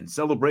fun and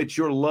celebrates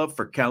your love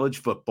for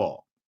college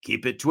football.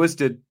 Keep it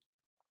twisted.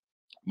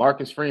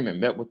 Marcus Freeman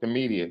met with the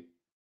media,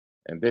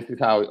 and this is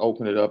how he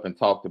opened it up and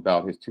talked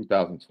about his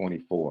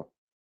 2024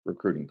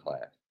 recruiting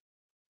class.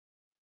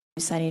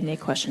 Deciding any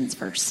questions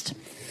first.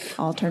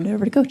 I'll turn it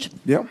over to Coach.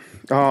 Yeah.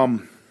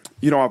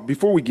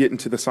 Before we get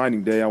into the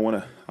signing day, I want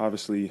to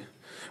obviously,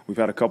 we've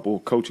had a couple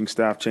coaching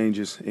staff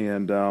changes,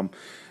 and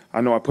I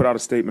know I put out a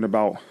statement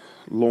about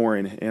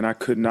Lauren, and I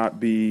could not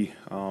be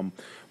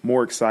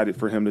more excited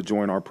for him to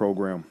join our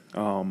program.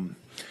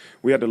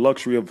 We had the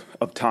luxury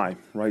of time,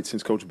 right,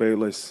 since Coach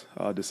Bayless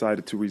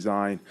decided to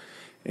resign.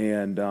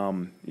 And, I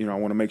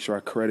want to make sure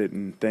I credit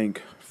and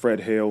thank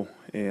Fred Hale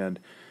and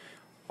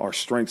our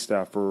strength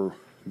staff for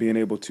being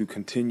able to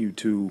continue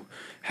to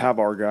have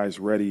our guys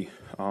ready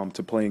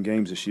to play in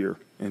games this year.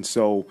 And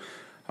so,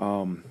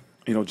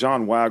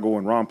 John Waggle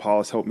and Ron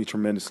Paulus helped me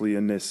tremendously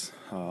in this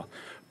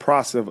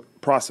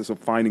process of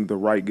finding the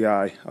right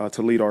guy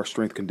to lead our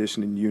strength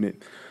conditioning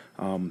unit.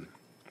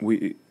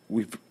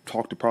 We've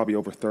talked to probably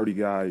over 30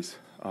 guys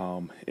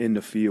in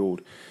the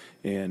field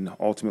and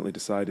ultimately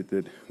decided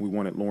that we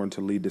wanted Lauren to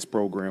lead this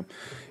program.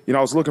 I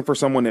was looking for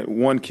someone that,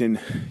 one, can,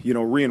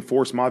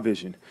 reinforce my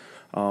vision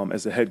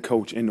as a head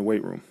coach in the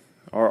weight room.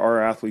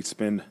 Our athletes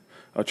spend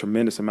a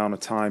tremendous amount of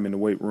time in the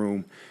weight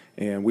room,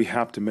 and we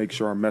have to make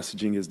sure our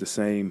messaging is the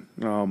same,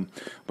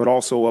 but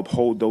also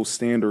uphold those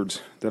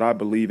standards that I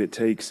believe it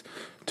takes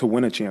to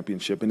win a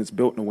championship, and it's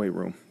built in the weight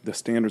room. The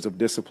standards of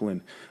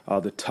discipline,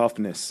 the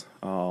toughness,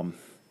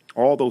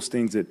 all those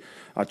things that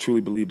I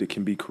truly believe that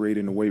can be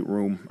created in the weight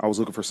room. I was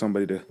looking for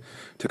somebody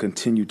to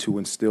continue to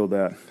instill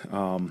that.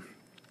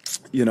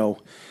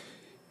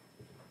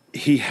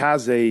 He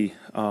has a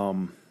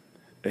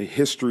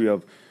history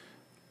of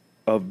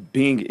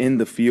being in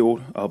the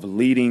field, of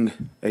leading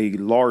a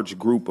large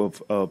group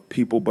of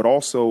people, but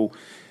also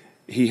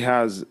he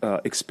has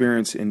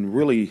experience in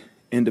really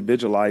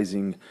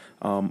individualizing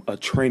a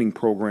training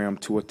program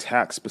to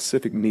attack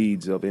specific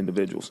needs of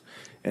individuals.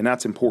 And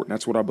that's important.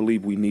 That's what I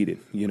believe we needed.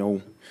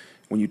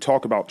 When you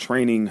talk about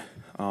training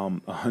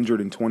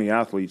 120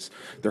 athletes,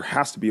 there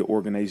has to be an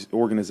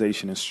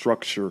organization and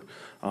structure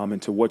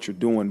into what you're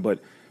doing. But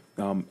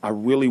I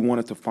really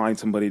wanted to find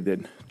somebody that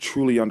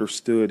truly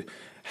understood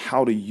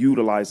how to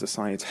utilize the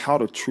science, how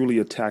to truly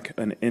attack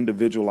an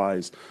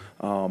individualized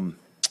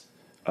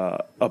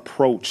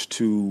approach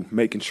to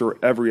making sure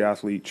every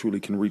athlete truly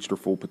can reach their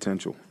full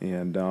potential.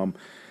 And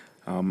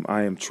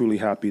I am truly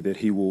happy that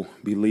he will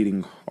be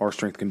leading our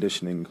strength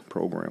conditioning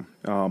program.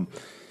 I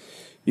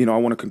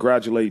want to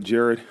congratulate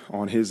Jared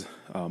on his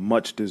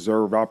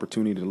much-deserved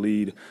opportunity to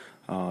lead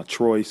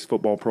Troy's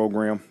football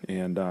program,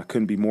 and I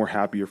couldn't be more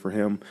happier for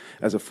him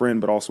as a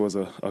friend, but also as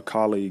a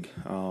colleague.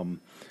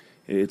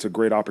 It's a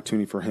great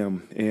opportunity for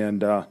him.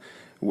 And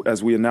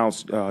as we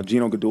announced,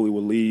 Gino Gaduli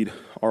will lead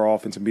our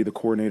offense and be the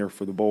coordinator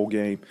for the bowl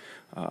game.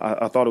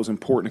 I thought it was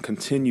important to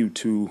continue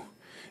to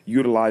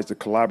utilize the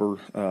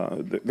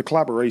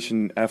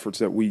collaboration efforts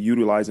that we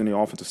utilize in the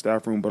offensive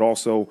staff room, but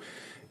also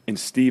in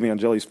Steve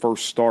Angeli's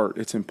first start,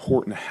 it's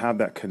important to have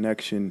that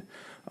connection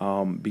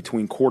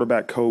between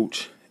quarterback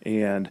coach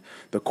and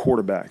the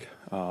quarterback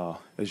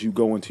as you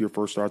go into your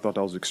first start. I thought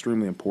that was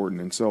extremely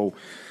important. And so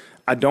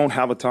I don't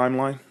have a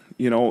timeline.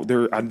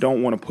 I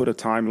don't want to put a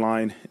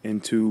timeline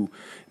into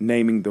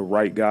naming the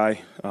right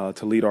guy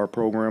to lead our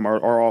program,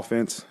 our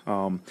offense,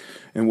 and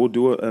we'll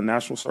do a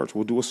national search.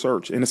 We'll do a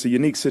search. And it's a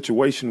unique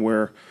situation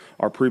where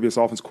our previous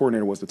offense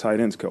coordinator was the tight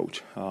ends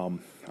coach.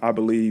 I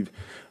believe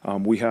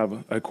we have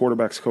a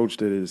quarterbacks coach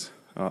that is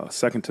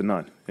second to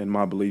none in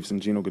my beliefs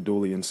in Gino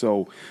Gaduli. And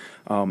so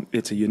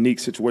it's a unique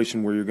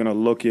situation where you're going to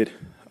look at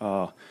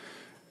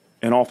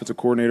an offensive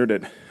coordinator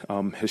that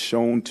has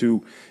shown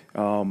to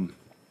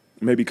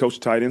maybe coach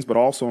tight ends, but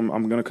also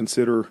I'm going to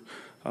consider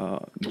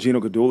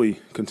Gino Gaduli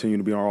continuing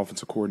to be our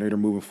offensive coordinator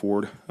moving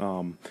forward.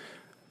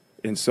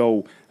 And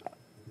so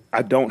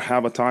I don't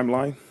have a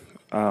timeline.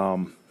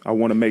 I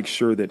want to make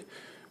sure that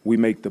we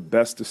make the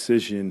best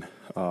decision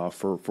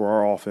for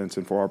our offense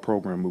and for our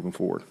program moving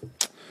forward.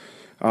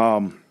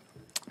 Now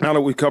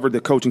that we've covered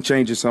the coaching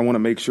changes, I want to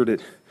make sure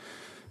that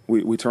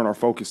we turn our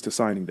focus to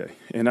signing day.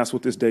 And that's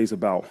what this day is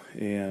about.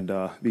 And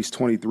these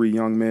 23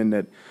 young men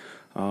that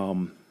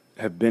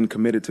have been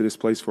committed to this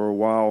place for a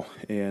while,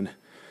 and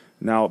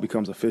now it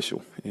becomes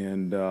official.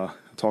 And I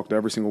talked to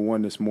every single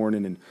one this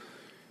morning, and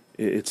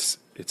it's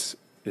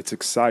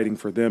exciting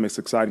for them. It's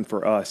exciting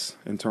for us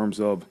in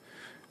terms of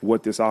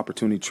what this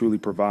opportunity truly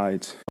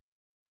provides.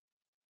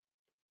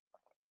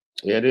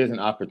 Yeah, it is an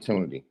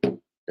opportunity.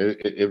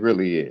 It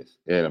really is.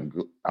 And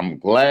I'm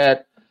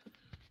glad,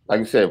 like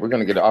I said, we're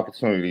going to get an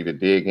opportunity to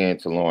dig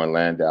into Lauren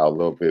Landau a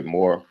little bit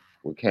more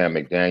with Cam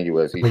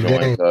McDaniel as he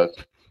joins us.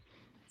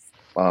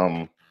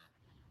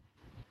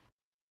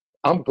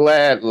 I'm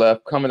glad,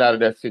 Left, coming out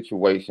of that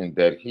situation,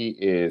 that he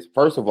is,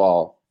 first of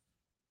all,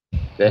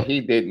 that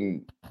he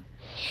didn't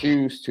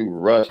choose to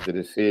rush the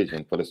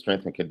decision for the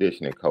strength and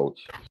conditioning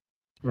coach.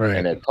 Right.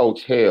 And that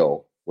Coach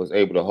Hale was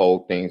able to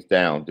hold things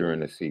down during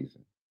the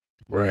season.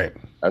 Right.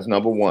 That's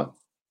number one.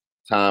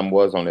 time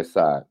was on his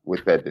side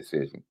with that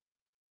decision.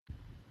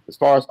 As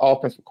far as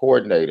offensive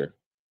coordinator,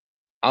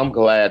 I'm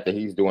glad that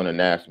he's doing a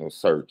national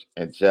search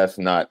and just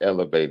not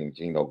elevating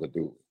Gino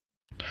Guidugli.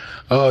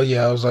 Oh,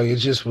 yeah, I was like, it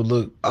just would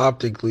look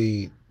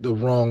optically the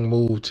wrong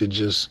move to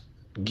just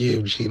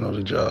give Gino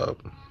the job.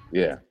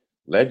 Yeah.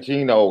 Let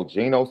Gino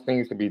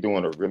seems to be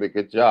doing a really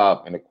good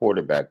job in the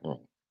quarterback room.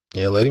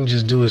 Yeah, let him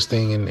just do his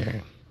thing in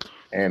there.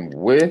 And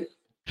with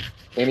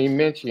any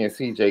mention of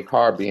CJ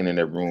Carr being in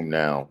that room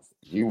now,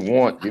 you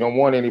don't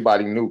want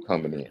anybody new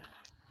coming in.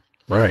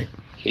 Right.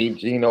 Keep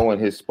Gino in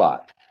his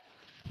spot.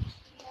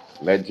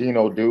 Let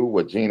Gino do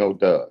what Gino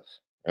does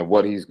and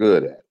what he's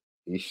good at.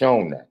 He's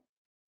shown that.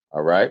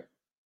 All right.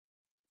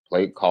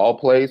 Call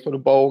plays for the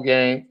bowl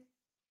game.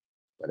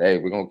 But hey,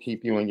 we're gonna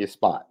keep you in your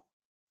spot.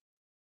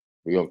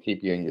 We're gonna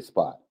keep you in your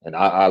spot. And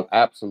I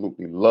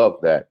absolutely love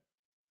that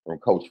from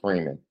Coach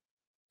Freeman.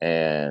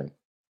 And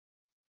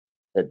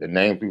the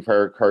names we've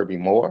heard, Kirby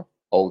Moore,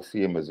 OC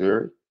in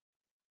Missouri,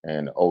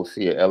 and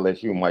OC at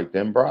LSU, Mike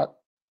Denbrock.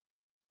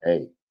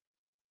 Hey,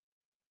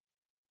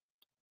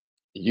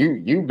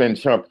 you've been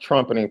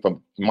trumpeting for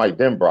Mike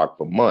Denbrock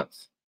for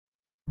months.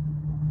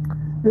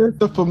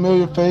 It's a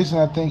familiar face, and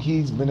I think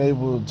he's been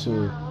able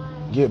to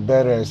get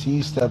better as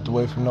he stepped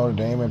away from Notre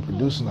Dame and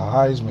producing the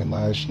Heisman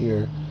last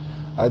year.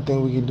 I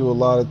think we can do a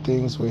lot of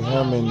things with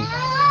him and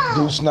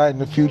Deuce Knight in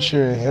the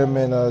future, and him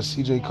and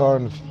CJ Carr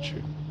in the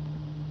future.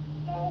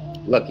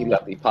 Lucky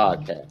Lefty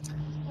podcast.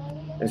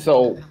 And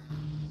so,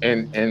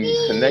 in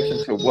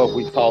connection to what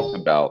we talked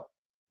about,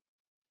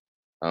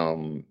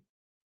 I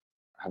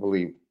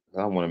believe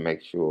I want to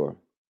make sure.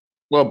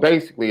 Well,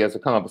 basically, there's a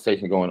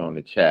conversation going on in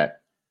the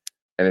chat,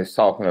 and it's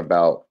talking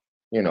about,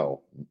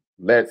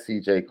 let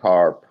CJ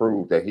Carr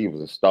prove that he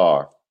was a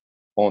star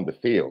on the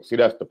field. See,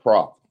 that's the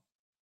problem.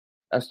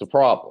 That's the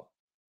problem.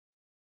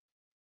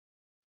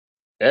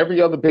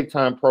 Every other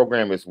big-time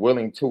program is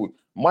willing to.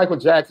 Michael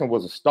Jackson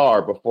was a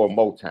star before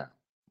Motown.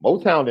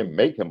 Motown didn't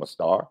make him a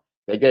star.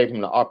 They gave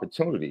him the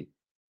opportunity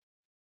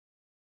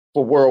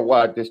for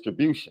worldwide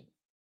distribution.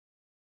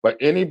 But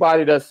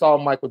anybody that saw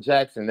Michael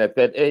Jackson at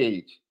that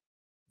age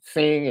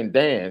sing and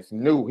dance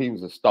knew he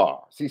was a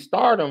star. See,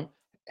 stardom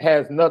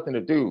has nothing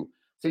to do.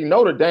 See,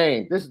 Notre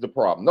Dame, this is the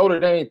problem. Notre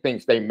Dame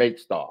thinks they make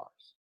stars.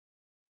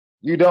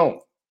 You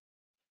don't.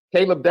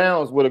 Caleb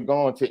Downs would have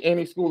gone to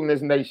any school in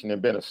this nation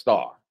and been a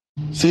star.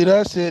 See,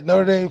 that's it.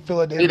 Notre Dame feel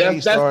like they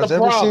made stars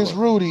ever since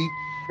Rudy.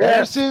 Yes.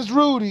 Ever since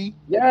Rudy.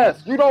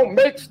 Yes, you don't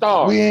make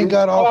stars. We ain't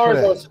got off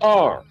of that.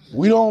 Stars.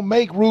 We don't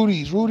make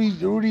Rudies.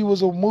 Rudy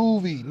was a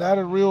movie, not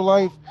a real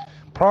life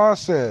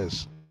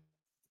process.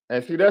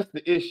 And see, that's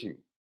the issue.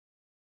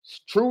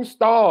 True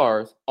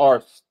stars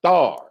are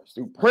stars.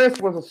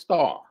 Prince was a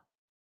star.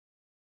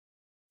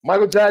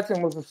 Michael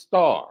Jackson was a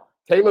star.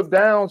 Caleb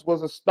Downs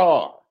was a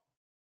star.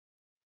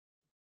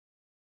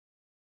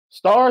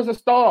 Stars are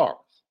stars.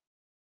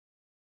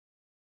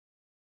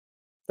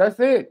 That's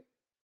it.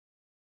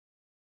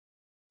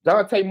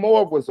 Dante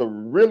Moore was a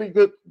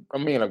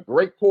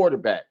great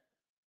quarterback.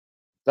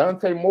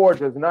 Dante Moore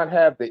does not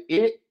have the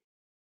it,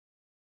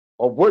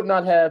 or would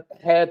not have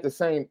had the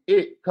same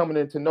it coming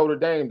into Notre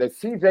Dame that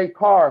CJ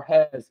Carr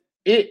has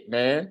it,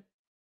 man.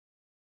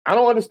 I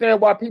don't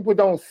understand why people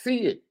don't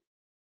see it.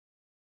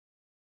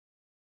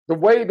 The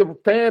way the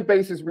fan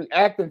base is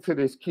reacting to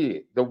this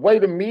kid, the way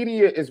the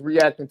media is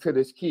reacting to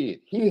this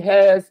kid, he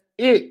has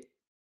it.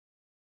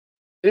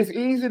 It's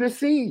easy to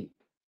see.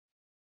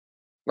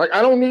 Like,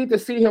 I don't need to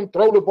see him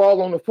throw the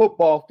ball on the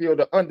football field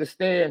to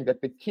understand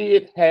that the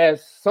kid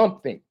has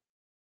something.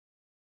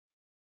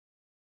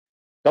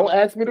 Don't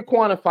ask me to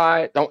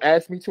quantify it. Don't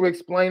ask me to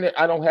explain it.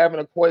 I don't have an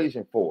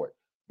equation for it.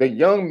 The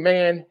young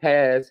man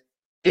has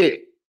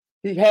it.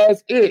 He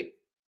has it.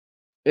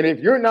 And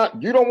if you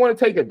don't want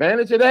to take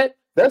advantage of that,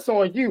 that's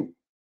on you.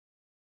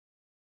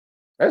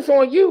 That's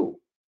on you.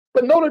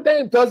 But Notre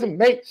Dame doesn't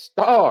make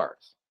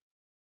stars.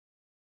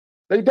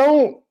 They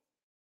don't.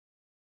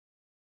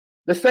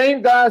 The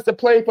same guys that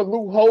played for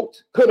Lou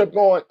Holtz could have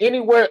gone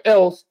anywhere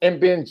else and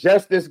been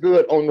just as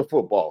good on the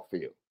football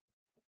field.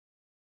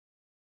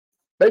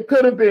 They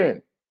could have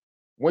been.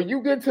 When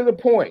you get to the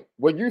point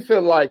where you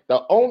feel like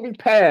the only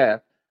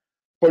path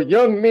for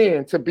young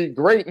men to be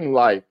great in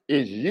life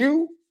is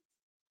you,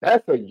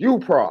 that's a you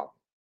problem.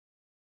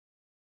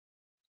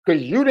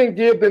 Because you didn't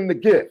give them the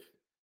gift.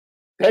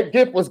 That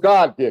gift was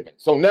God-given.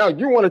 So now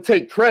you want to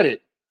take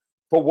credit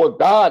for what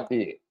God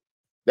did.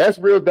 That's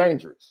real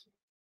dangerous.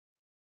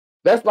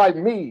 That's like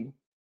me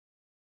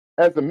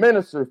as a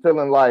minister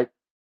feeling like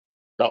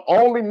the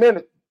only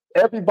minute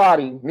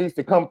everybody needs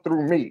to come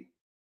through me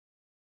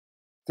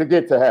to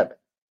get to heaven.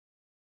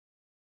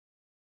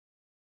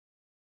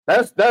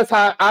 That's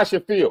how I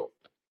should feel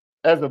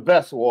as a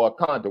vessel or a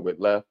conduit,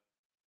 Left.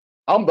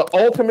 I'm the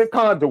ultimate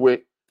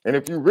conduit, and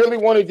if you really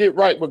want to get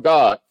right with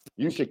God,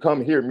 you should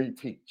come hear me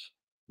teach.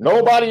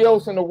 Nobody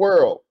else in the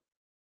world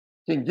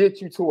can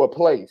get you to a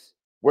place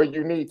where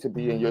you need to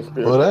be in your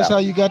spirit. Well, that's how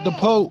you got the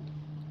Pope.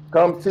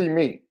 Come see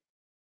me.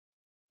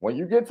 When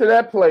you get to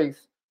that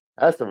place,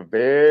 that's a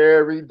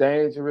very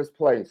dangerous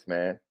place,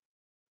 man.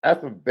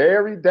 That's a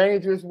very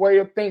dangerous way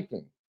of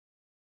thinking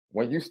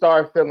when you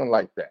start feeling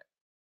like that.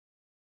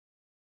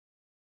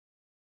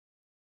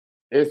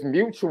 It's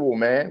mutual,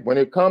 man. When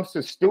it comes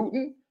to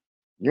student,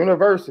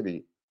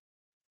 university,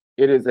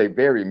 it is a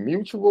very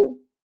mutual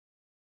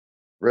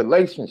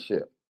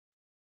relationship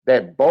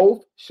that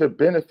both should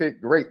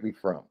benefit greatly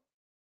from.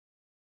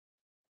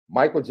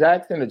 Michael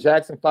Jackson, the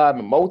Jackson 5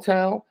 and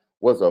Motown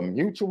was a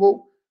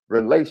mutual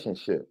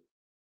relationship.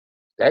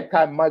 That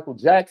type of Michael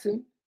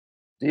Jackson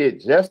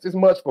did just as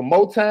much for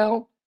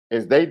Motown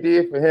as they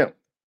did for him.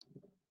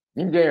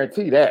 You can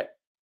guarantee that.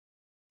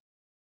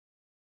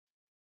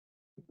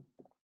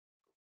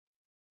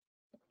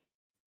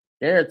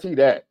 Guarantee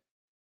that.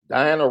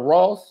 Diana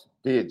Ross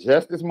did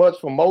just as much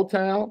for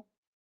Motown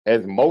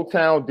as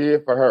Motown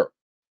did for her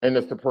and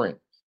the Supremes.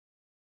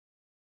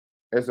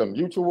 It's a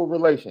mutual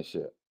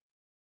relationship.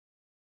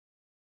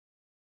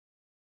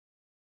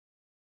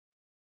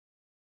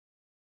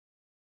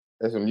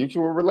 It's a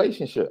mutual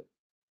relationship.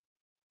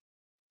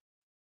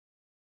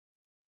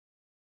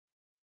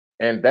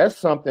 And that's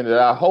something that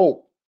I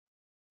hope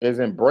is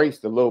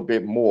embraced a little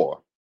bit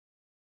more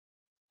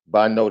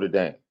by Notre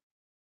Dame.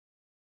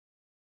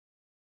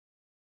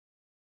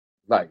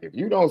 Like, if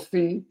you don't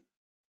see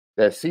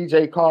that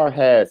CJ Carr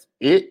has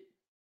it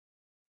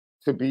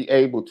to be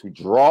able to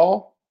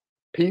draw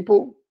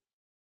people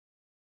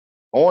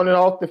on and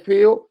off the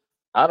field,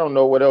 I don't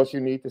know what else you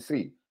need to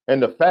see.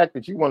 And the fact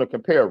that you want to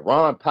compare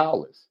Ron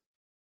Powers.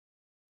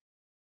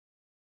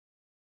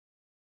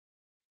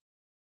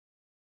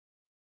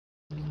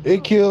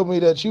 It killed me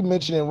that you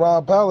mentioning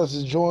Ron Powers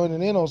is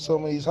joining in on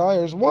some of these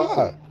hires.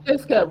 Why?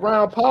 It's got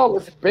Ron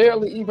Powers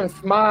barely even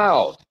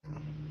smiled.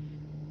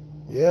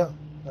 Yeah,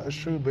 that's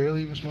true.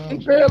 Barely even He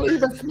smiled. barely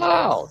even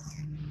smiled.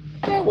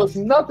 There was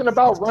nothing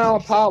about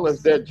Ron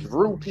Powers that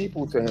drew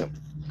people to him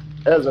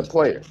as a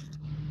player,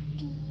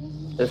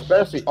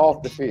 especially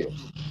off the field.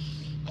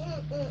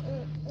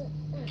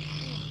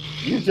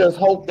 You just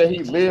hope that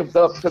he lived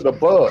up to the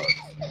buzz.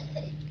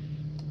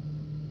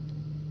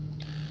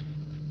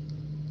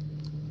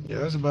 Yeah,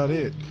 that's about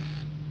it.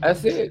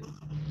 That's it.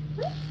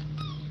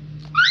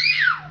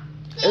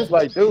 It's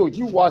like, dude,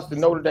 you watch the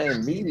Notre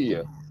Dame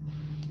media.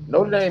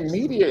 Notre Dame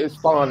media is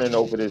fawning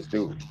over this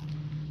dude.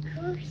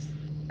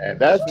 And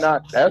that's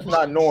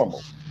not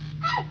normal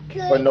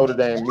for Notre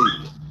Dame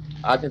media.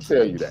 I can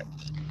tell you that.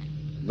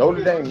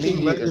 Notre Dame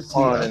media is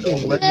fawning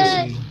over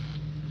this dude.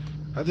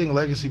 I think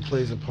legacy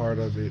plays a part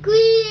of it.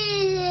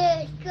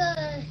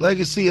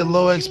 Legacy and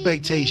low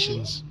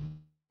expectations.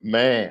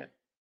 Man.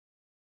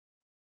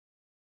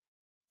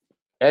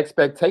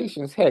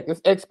 Expectations, heck, it's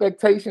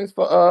expectations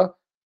for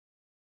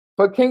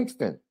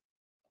Kingston.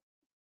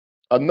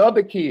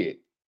 Another kid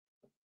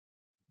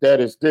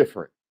that is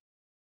different.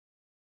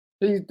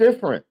 He's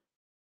different.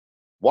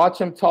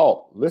 Watch him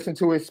talk. Listen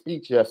to his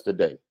speech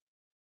yesterday.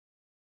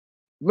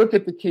 Look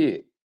at the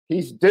kid.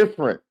 He's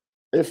different.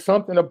 There's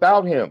something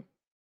about him.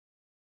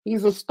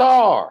 He's a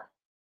star.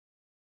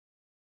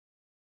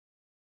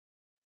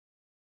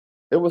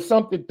 It was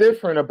something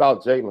different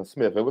about Jalen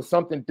Smith. It was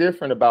something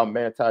different about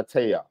Manti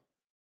Te'o.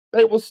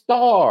 They were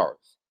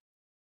stars.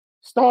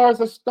 Stars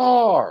are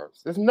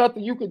stars. There's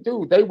nothing you could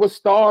do. They were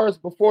stars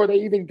before they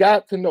even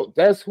got to know.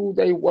 That's who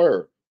they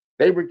were.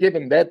 They were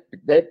given that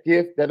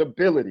gift, that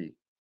ability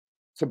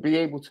to be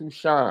able to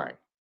shine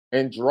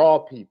and draw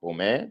people,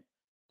 man.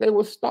 They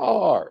were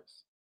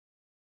stars.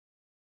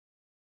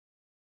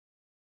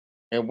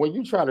 And when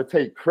you try to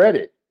take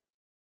credit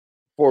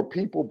for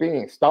people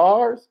being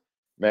stars,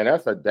 man,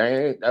 that's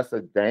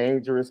a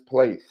dangerous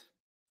place.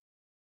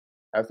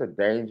 That's a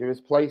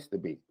dangerous place to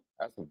be.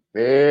 That's a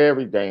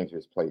very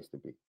dangerous place to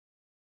be.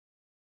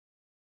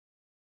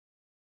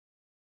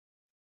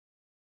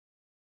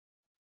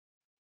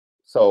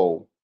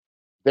 So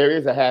there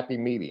is a happy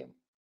medium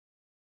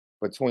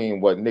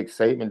between what Nick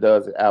Saban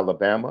does at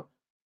Alabama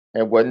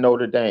and what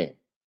Notre Dame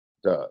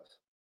does.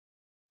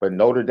 But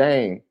Notre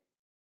Dame,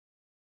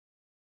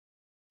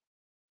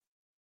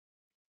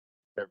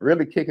 they're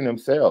really kicking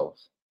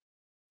themselves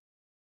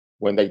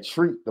when they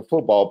treat the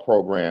football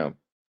program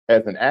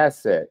as an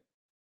asset,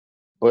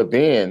 but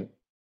then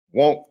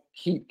won't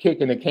keep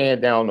kicking the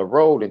can down the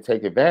road and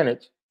take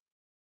advantage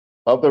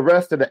of the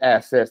rest of the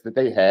assets that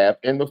they have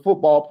in the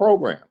football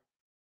program.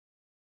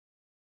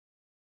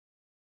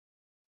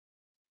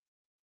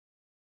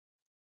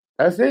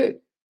 That's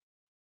it.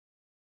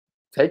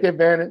 Take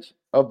advantage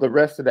of the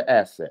rest of the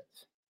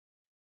assets.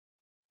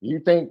 Do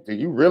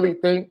you really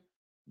think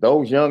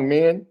those young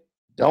men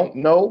don't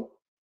know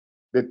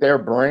that they're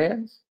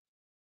brands?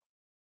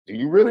 Do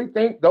you really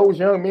think those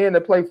young men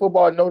that play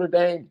football at Notre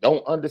Dame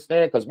don't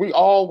understand? Because we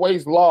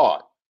always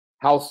laud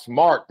how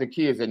smart the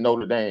kids at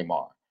Notre Dame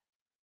are,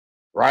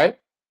 right?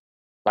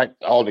 Like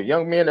all the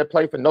young men that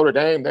play for Notre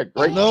Dame, they're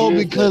great. No,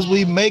 because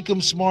we make them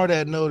smart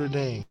at Notre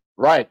Dame.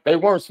 Right. They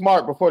weren't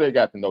smart before they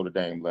got to Notre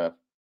Dame, Left.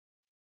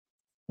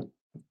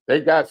 They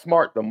got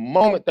smart the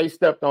moment they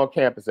stepped on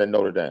campus at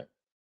Notre Dame.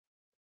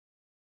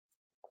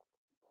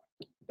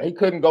 They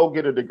couldn't go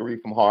get a degree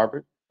from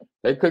Harvard.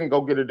 They couldn't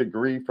go get a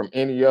degree from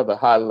any other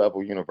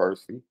high-level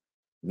university.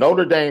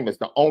 Notre Dame is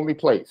the only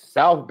place.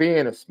 South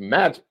Bend is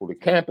magical. The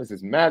campus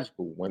is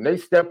magical. When they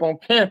step on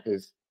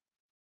campus,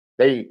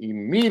 they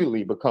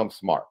immediately become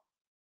smart.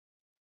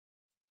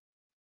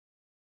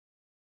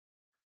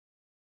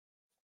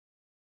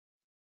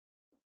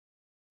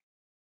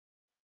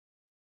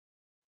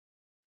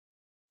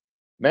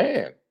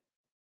 Man,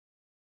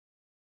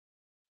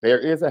 there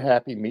is a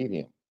happy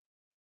medium.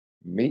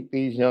 Meet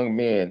these young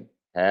men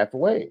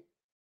halfway.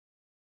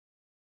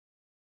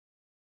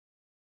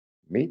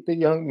 Meet the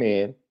young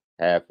men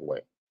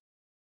halfway.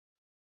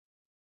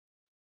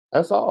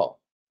 That's all.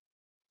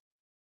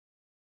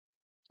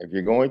 If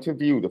you're going to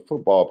view the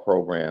football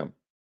program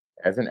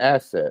as an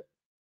asset,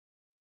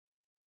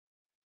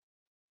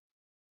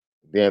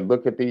 then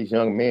look at these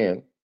young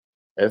men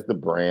as the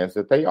brands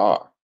that they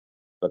are,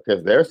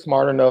 because they're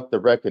smart enough to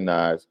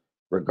recognize,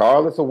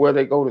 regardless of where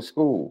they go to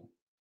school,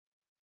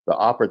 the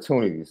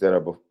opportunities that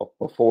are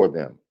before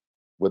them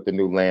with the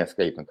new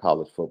landscape in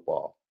college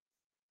football.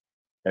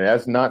 And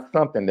that's not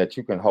something that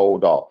you can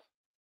hold off.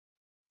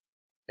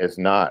 It's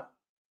not.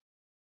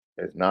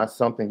 It's not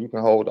something you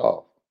can hold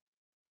off.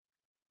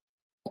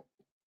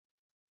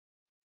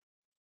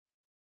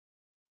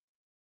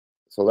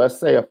 So let's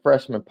say a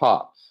freshman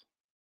pops.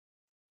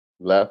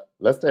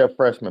 Let's say a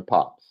freshman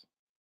pops.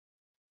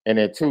 And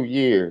in 2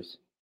 years,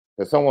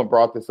 because someone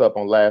brought this up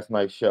on last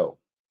night's show,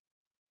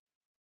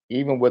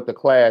 even with the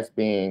class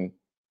being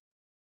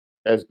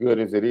as good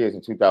as it is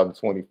in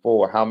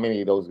 2024, how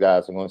many of those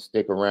guys are going to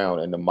stick around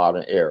in the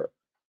modern era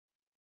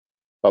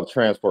of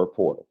transfer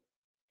portal?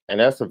 And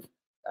that's a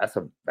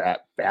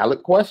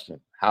valid question.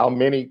 How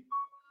many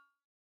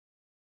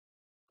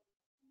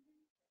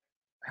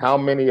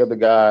of the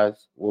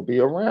guys will be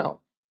around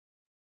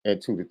in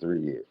 2 to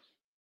 3 years?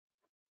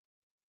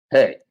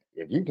 Hey,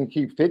 if you can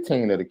keep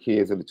 15 of the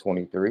kids of the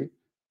 23,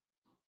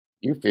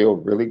 you feel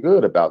really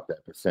good about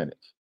that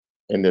percentage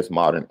in this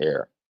modern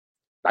era.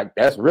 Like,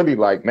 that's really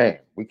like, man,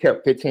 we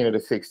kept 15 of the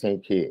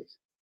 16 kids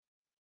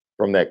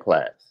from that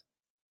class.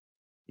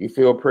 You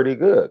feel pretty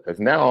good, because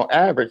now on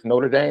average,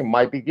 Notre Dame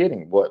might be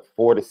getting,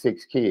 4 to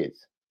 6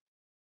 kids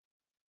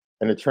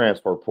in the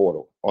transfer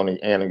portal on an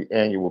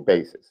annual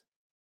basis.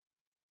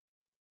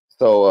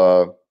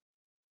 So,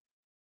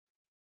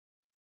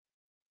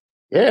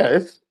 yeah,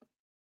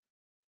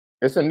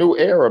 it's a new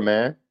era,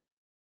 man.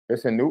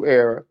 It's a new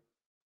era,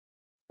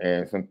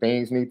 and some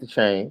things need to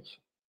change.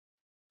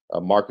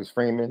 Marcus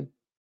Freeman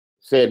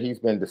said he's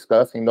been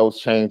discussing those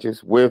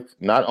changes with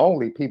not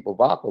only Pete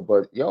Bavacco,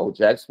 but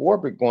Jack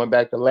Swarbrick going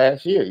back to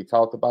last year. He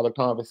talked about a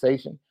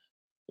conversation,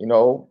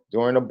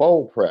 during a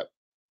bowl prep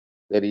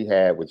that he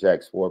had with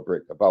Jack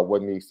Swarbrick about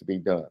what needs to be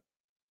done.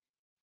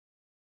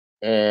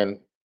 And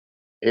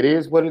it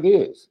is what it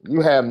is.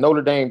 You have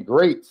Notre Dame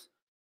greats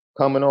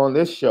coming on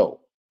this show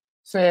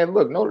saying,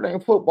 look, Notre Dame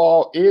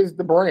football is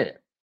the brand.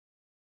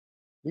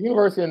 The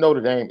University of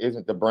Notre Dame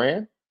isn't the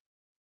brand.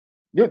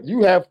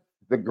 You have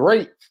the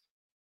greats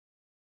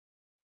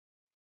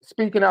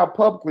speaking out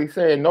publicly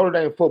saying Notre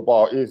Dame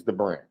football is the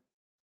brand.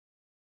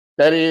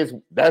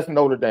 That's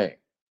Notre Dame.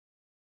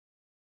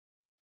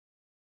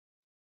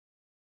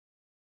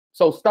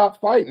 So stop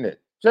fighting it.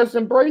 Just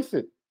embrace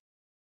it.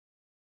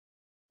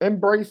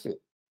 Embrace it.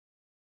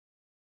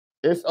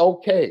 It's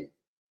okay.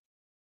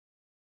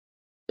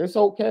 It's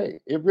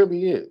okay. It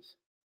really is.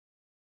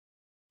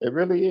 It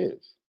really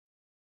is.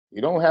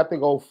 You don't have to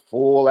go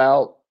full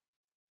out,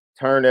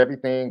 turn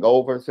everything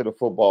over to the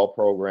football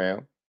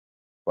program.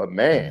 But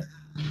man,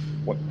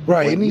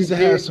 it needs to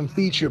have some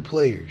featured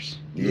players.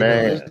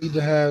 It needs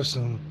to have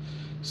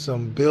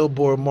some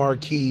billboard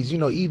marquees.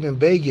 Even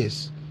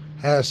Vegas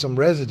has some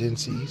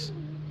residencies.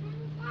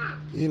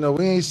 We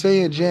ain't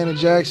saying Janet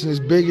Jackson is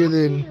bigger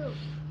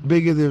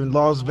than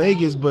Las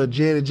Vegas, but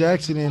Janet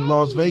Jackson in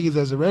Las Vegas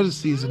as a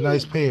residency is a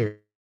nice pair.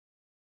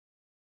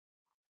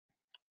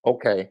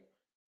 Okay.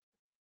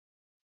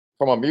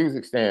 From a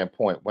music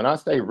standpoint, when I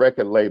say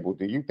record label,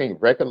 do you think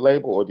record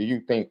label or do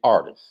you think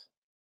artist?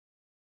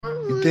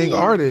 You think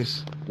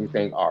artist. You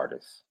think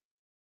artist.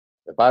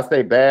 If I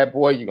say Bad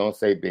Boy, you're going to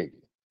say Biggie.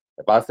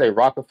 If I say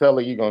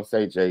Rockefeller, you're going to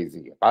say Jay-Z.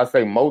 If I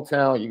say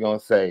Motown, you're going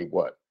to say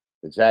what?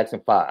 The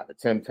Jackson 5, the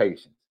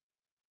Temptations.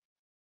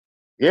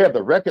 Yeah,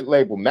 the record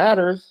label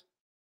matters.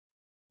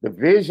 The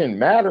vision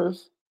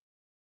matters.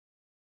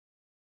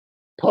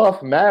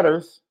 Puff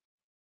matters.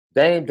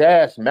 Dame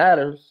Dash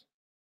matters.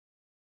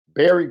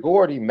 Berry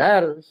Gordy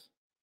matters.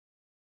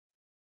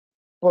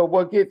 But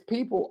what gets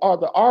people are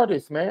the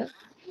artists, man.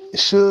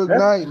 Suge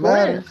Knight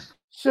matters.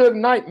 Suge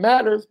Knight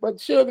matters, but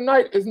Suge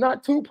Knight is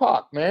not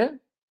Tupac, man.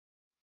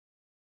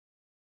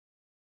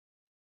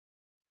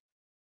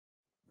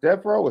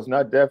 Death Row is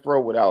not Death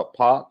Row without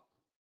Pac,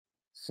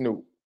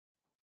 Snoop,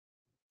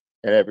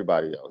 and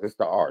everybody else. It's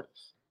the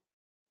artists.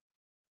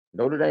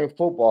 Notre Dame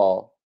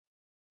football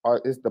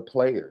is the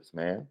players,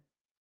 man.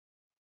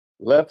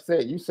 Left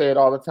said, you say it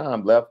all the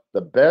time, Left,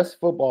 the best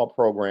football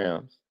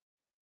programs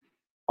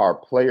are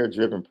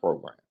player-driven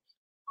programs.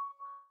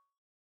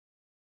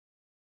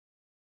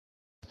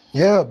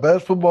 Yeah,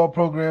 best football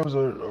programs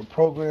are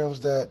programs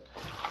that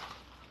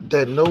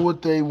that know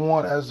what they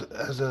want as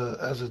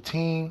a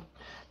team,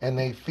 and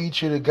they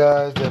feature the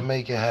guys that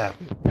make it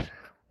happen.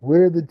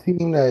 We're the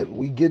team that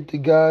we get the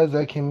guys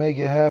that can make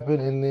it happen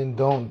and then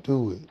don't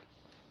do it.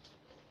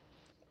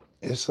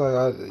 It's like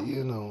I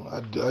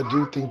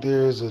do think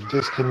there is a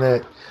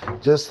disconnect.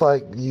 Just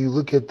like you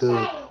look at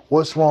the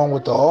what's wrong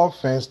with the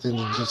offense, then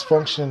the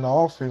dysfunction in the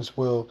offense.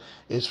 Well,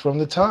 it's from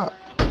the top,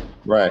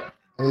 Right.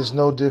 and it's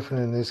no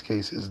different in this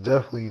case. It's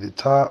definitely the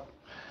top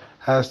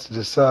has to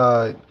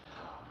decide: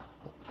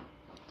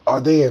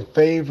 are they in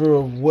favor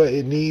of what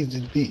it needs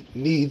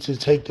to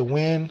take the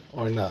win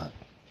or not?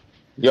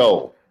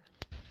 Yo,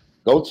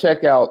 go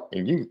check out,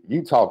 and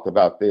you talked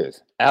about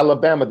this.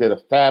 Alabama did a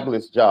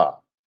fabulous job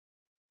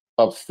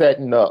of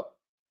setting up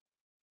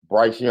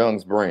Bryce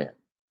Young's brand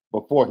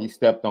before he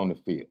stepped on the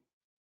field.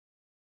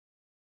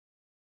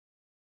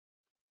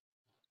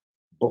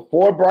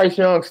 Before Bryce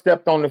Young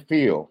stepped on the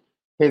field,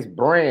 his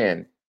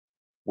brand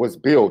was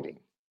building.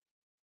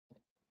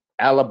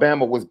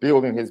 Alabama was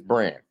building his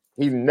brand.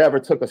 He never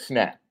took a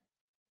snap.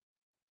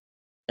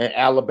 And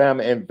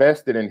Alabama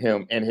invested in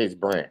him and his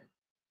brand.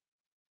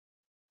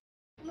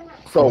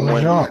 So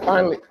when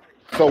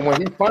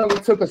he finally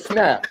took a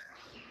snap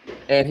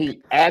and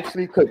he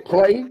actually could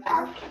play,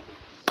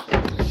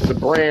 the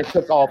brand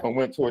took off and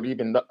went to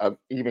an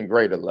even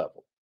greater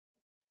level.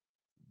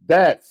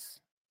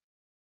 That's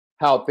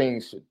how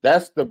things should.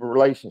 That's the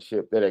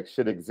relationship that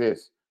should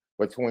exist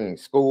between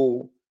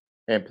school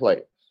and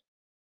players.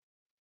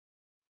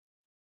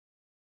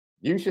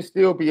 You should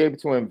still be able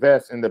to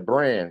invest in the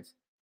brands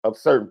of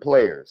certain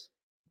players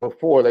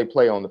before they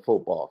play on the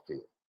football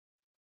field.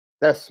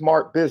 That's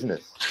smart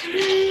business.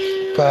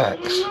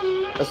 Facts.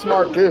 A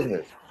smart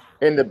business.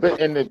 In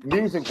the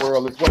music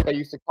world, it's what they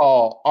used to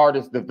call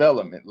artist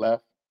development,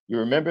 Left. You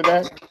remember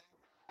that?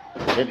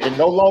 It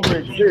no longer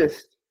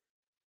exists.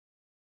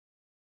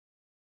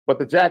 But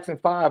the Jackson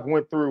 5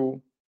 went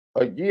through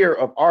a year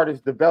of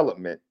artist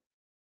development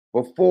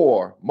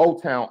before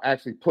Motown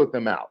actually put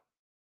them out.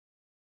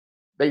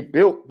 They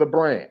built the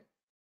brand.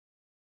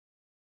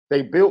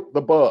 They built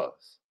the buzz.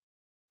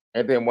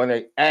 And then when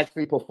they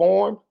actually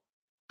performed,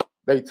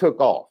 they took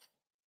off.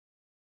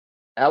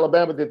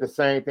 Alabama did the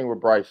same thing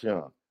with Bryce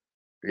Young.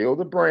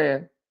 Build a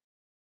brand,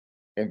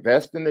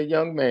 invest in the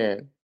young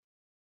man,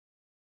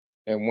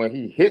 and when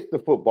he hits the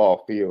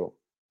football field,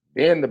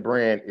 then the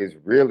brand is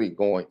really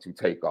going to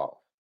take off.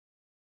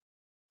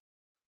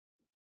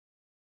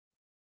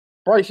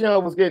 Bryce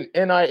Young was getting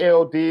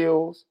NIL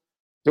deals,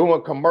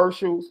 doing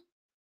commercials,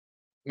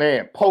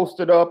 man,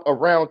 posted up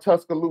around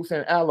Tuscaloosa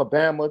in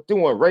Alabama,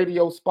 doing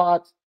radio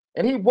spots,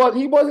 and he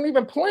wasn't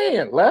even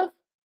playing, Left.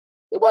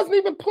 He wasn't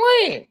even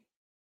playing.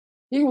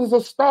 He was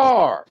a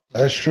star.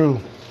 That's true.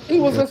 He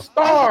was a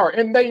star,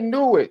 and they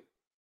knew it.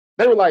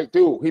 They were like,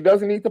 dude, he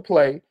doesn't need to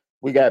play.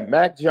 We got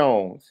Mac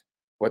Jones,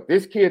 but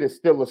this kid is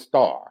still a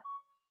star.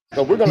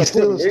 So we're going to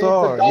put millions of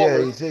dollars.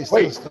 Yeah, he's still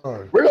a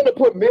star. We're going to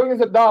put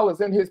millions of dollars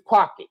in his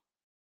pocket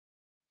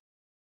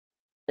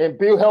and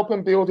help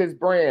him build his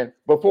brand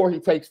before he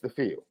takes the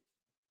field.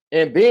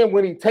 And then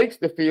when he takes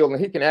the field and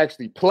he can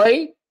actually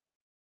play,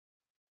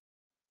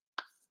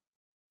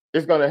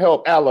 it's going to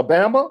help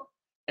Alabama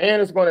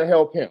and it's going to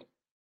help him.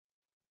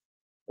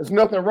 There's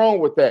nothing wrong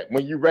with that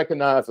when you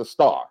recognize a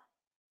star.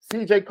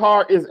 CJ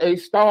Carr is a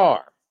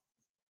star.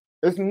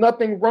 There's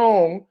nothing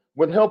wrong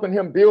with helping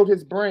him build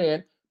his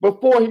brand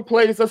before he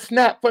plays a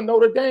snap for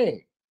Notre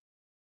Dame.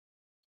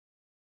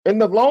 In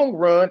the long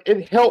run,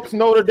 it helps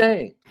Notre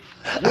Dame.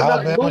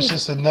 Alabama's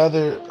just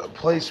another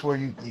place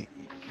where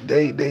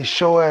they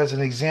show as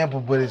an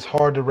example, but it's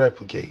hard to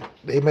replicate.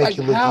 They make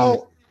you look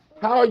easy.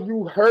 How are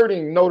you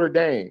hurting Notre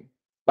Dame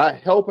by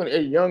helping a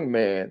young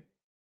man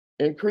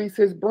increase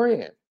his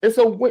brand? It's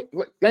a win.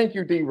 Thank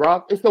you,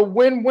 D-Rock. It's a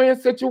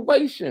win-win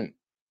situation.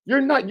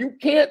 You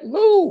can't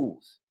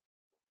lose.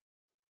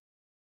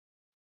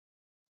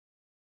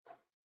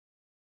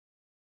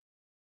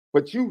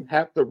 But you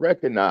have to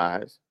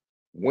recognize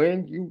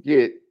when you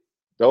get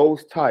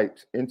those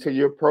types into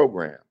your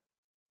program,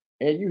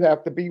 and you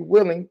have to be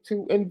willing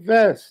to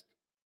invest.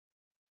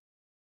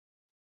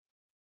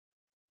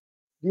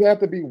 You have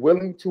to be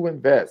willing to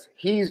invest.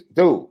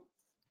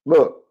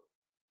 Look,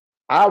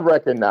 I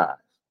recognize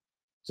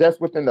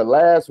just within the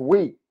last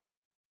week,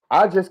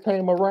 I just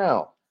came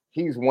around.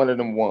 He's one of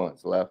them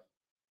ones, Left.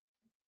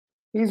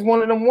 He's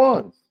one of them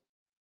ones.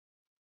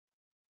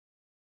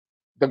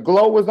 The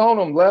glow is on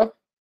him, Left.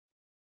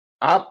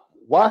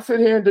 Why sit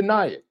here and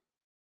deny it?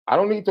 I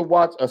don't need to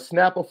watch a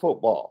snap of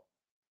football.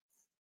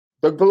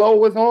 The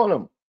glow is on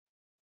him.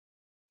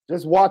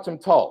 Just watch him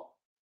talk.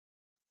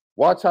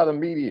 Watch how the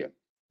media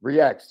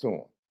reacts to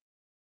him.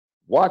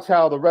 Watch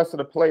how the rest of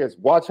the players,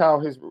 watch how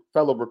his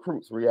fellow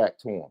recruits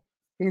react to him.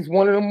 He's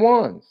one of them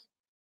ones.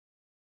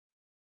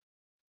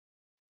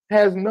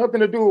 Has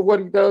nothing to do with what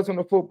he does on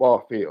the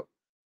football field.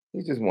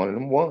 He's just one of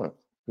them ones.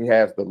 He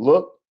has the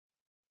look,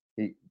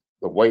 the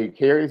way he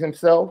carries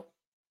himself.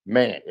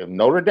 Man, if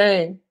Notre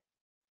Dame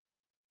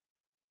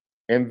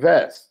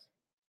invests,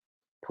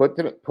 put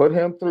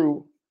him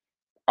through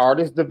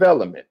artist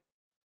development,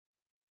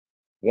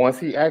 once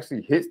he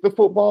actually hits the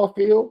football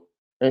field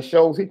and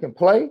shows he can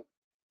play,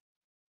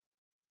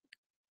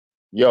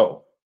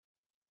 yo.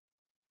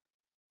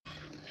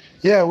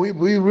 Yeah, we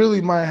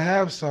really might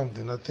have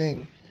something. I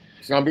think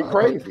it's gonna be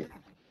crazy.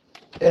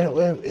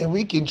 And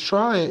we can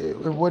try it,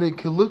 what it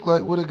could look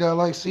like with a guy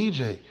like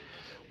CJ.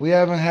 We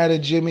haven't had a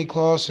Jimmy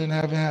Clausen,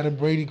 haven't had a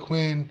Brady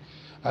Quinn.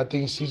 I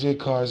think CJ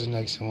Carr is the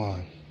next in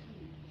line.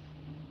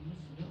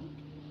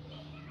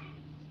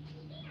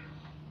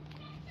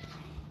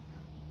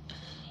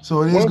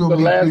 So it is going to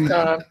be pretty.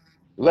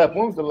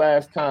 When was the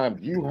last time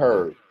you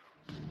heard?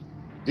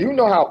 Do you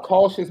know how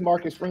cautious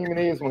Marcus Freeman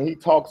is when he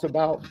talks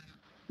about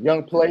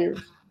young players?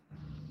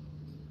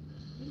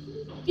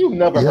 You've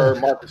never heard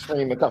Marcus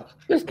Freeman come.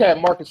 This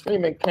cat, Marcus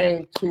Freeman,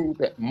 came to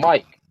the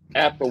mic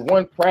after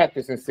one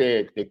practice and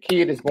said, the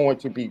kid is going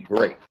to be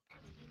great.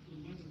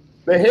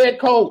 The head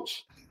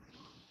coach.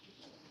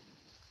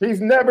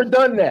 He's never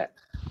done that.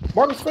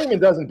 Marcus Freeman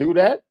doesn't do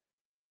that.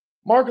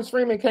 Marcus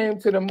Freeman came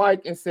to the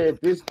mic and said,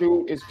 this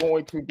dude is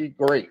going to be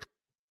great.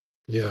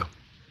 Yeah.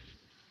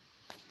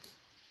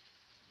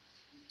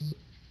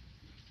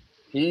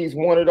 He's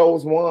one of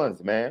those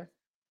ones, man.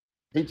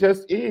 He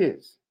just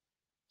is.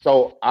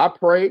 So I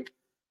pray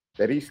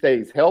that he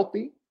stays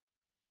healthy.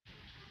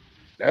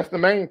 That's the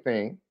main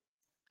thing.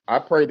 I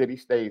pray that he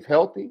stays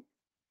healthy,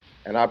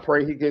 and I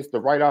pray he gets the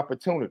right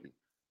opportunity.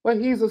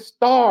 But he's a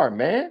star,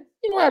 man.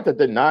 You don't have to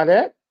deny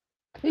that.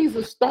 He's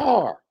a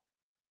star.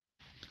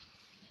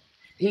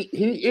 He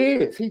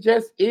is. He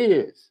just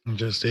is. He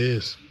just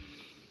is.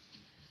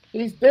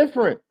 He's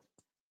different.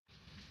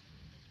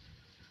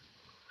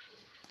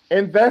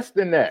 Invest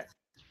in that.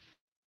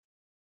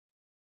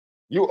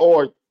 You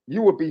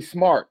would be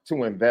smart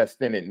to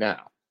invest in it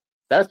now.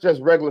 That's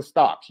just regular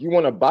stocks. You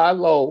want to buy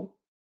low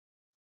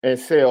and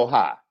sell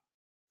high.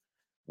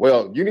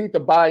 Well, you need to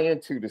buy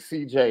into the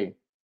CJ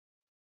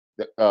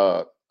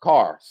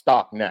Carr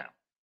stock now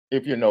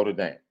if you're Notre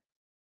Dame.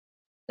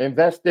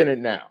 Invest in it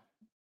now.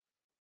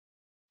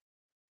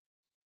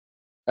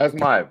 That's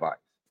my advice.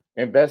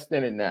 Invest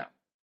in it now.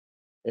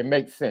 It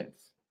makes sense.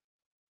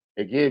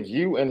 It gives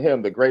you and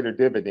him the greater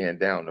dividend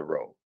down the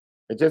road.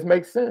 It just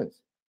makes sense.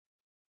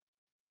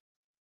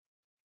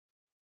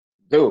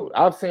 Dude,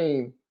 I've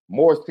seen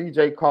more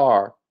CJ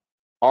Carr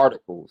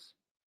articles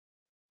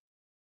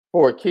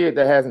for a kid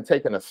that hasn't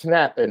taken a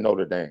snap at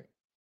Notre Dame.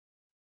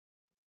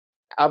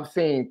 I've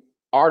seen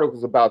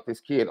articles about this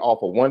kid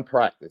off of one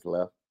practice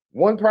left.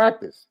 One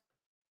practice.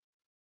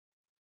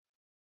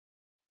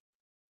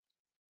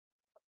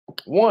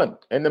 One.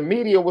 And the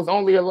media was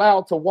only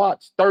allowed to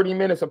watch 30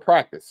 minutes of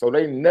practice. So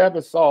they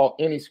never saw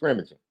any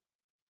scrimmaging.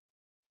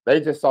 They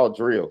just saw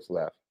drills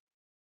left.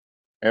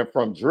 And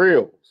from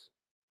drills,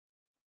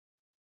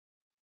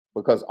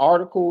 because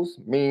articles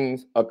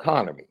means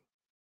economy.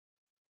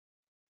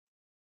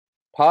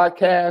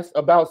 Podcast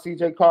about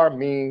CJ Carr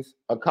means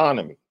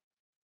economy.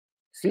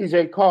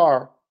 CJ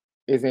Carr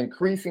is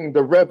increasing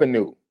the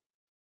revenue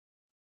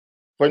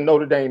for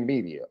Notre Dame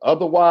media.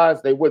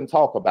 Otherwise, they wouldn't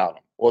talk about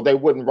him or they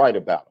wouldn't write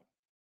about him.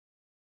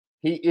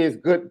 He is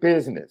good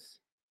business.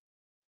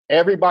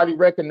 Everybody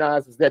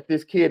recognizes that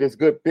this kid is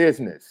good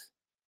business,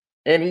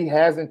 and he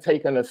hasn't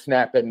taken a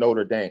snap at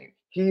Notre Dame.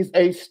 He's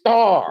a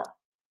star.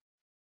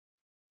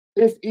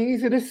 It's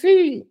easy to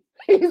see.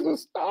 He's a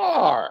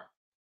star.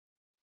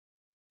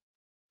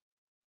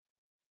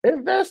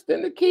 Invest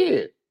in the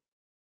kid.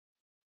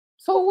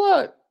 So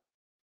what?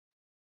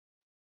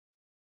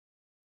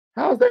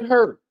 How's that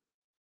hurt?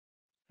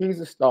 He's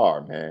a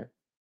star, man.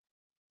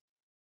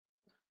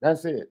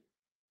 That's it.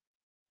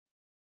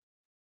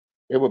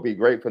 It would be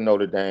great for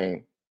Notre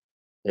Dame.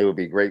 It would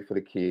be great for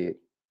the kid.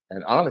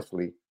 And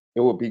honestly,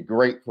 it would be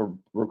great for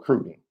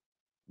recruiting.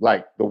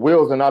 Like, the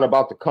wheels are not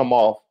about to come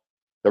off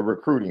the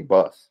recruiting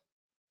bus.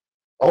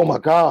 Oh my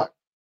God.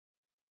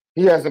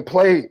 He hasn't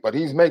played, but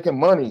he's making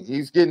money.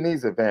 He's getting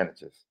these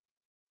advantages.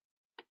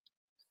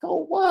 So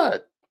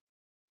what?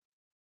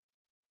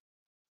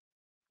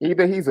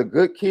 Either he's a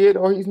good kid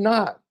or he's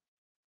not.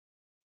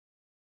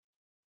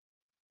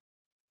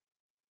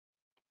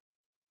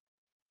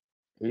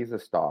 He's a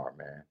star,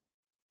 man.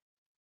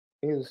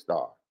 He's a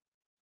star.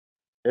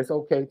 It's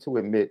okay to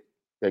admit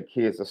that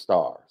kids are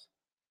stars.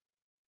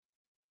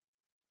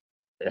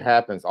 It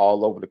happens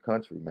all over the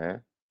country,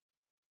 man.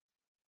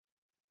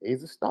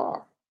 He's a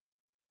star.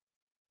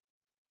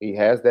 He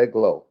has that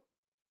glow.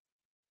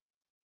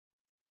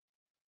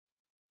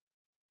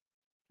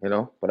 You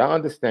know, but I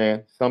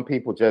understand some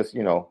people just,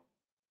 you know,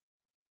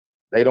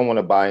 they don't want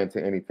to buy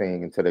into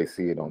anything until they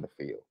see it on the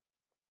field.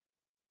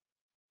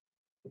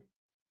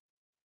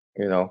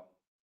 You know?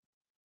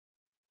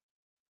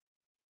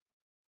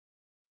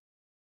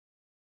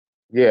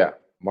 Yeah,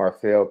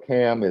 Marcel,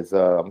 Cam is,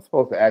 I'm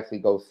supposed to actually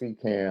go see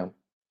Cam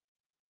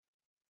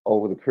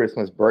over the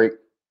Christmas break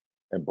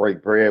and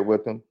break bread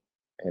with him,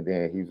 and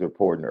then he's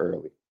reporting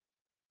early.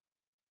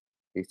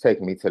 He's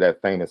taking me to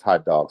that famous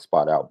hot dog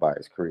spot out by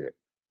his crib.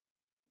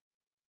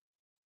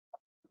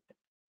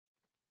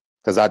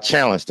 Because I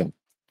challenged him.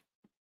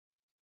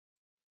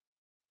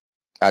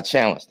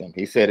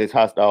 He said his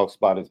hot dog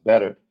spot is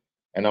better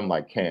And I'm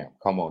like, Cam,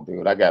 come on,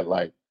 dude. I got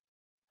like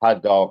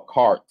hot dog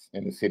carts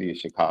in the city of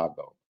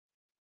Chicago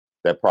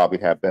that probably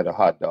have better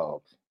hot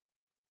dogs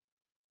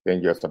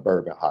than your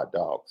suburban hot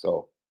dog.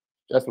 So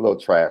just a little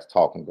trash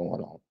talking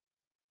going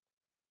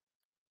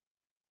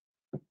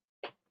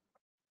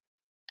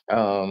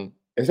on.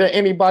 Is there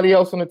anybody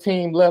else on the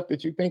team left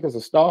that you think is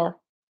a star?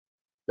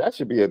 That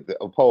should be a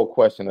poll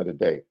question of the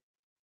day.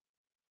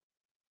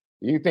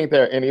 Do you think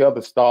there are any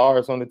other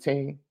stars on the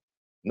team?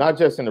 Not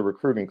just in the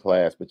recruiting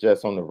class, but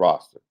just on the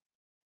roster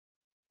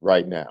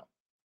right now.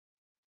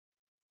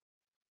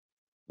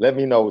 Let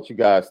me know what you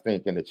guys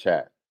think in the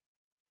chat.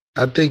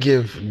 I think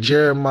if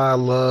Jeremiah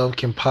Love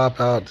can pop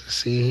out to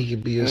see he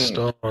could be a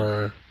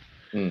star.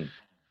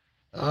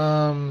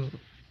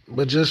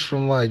 But just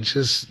from like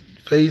just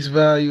face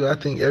value, I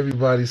think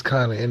everybody's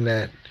kind of in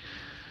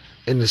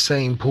the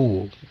same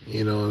pool.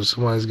 You know,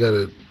 somebody's got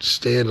to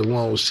stand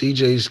alone.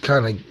 CJ's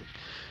kind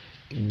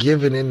of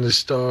given in the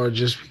star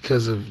just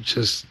because of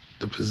just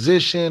the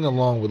position,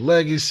 along with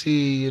legacy.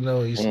 You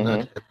know, he's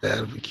not that bad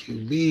of a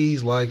QB.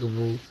 He's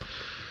likable.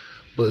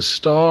 But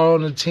star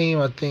on the team,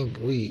 I think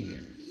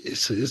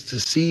it's the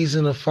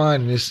season of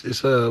finding. It's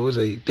what's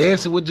it,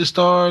 Dancing with the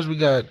Stars. We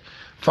got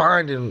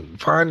finding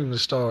the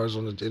stars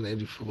in the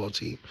Indy football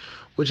team,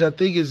 which I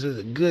think is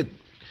a good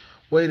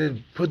way to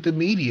put the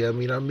media. I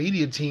mean, our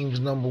media team's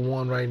number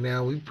one right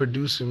now. We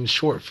producing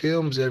short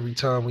films every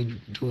time we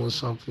doing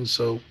something.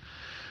 So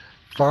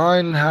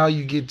find how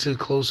you get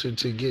closer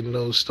to getting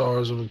those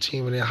stars on the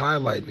team and then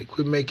highlighting it.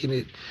 Quit making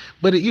it.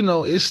 But,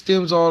 it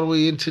stems all the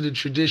way into the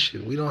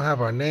tradition. We don't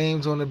have our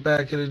names on the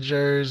back of the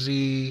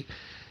jersey.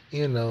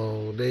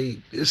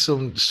 It's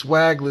some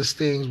swagless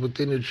things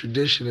within the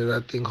tradition that I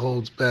think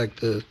holds back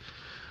the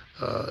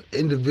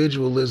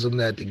individualism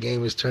that the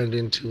game has turned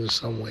into in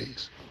some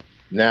ways.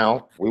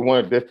 Now, we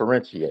want to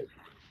differentiate.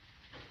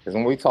 Because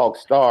when we talk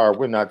star,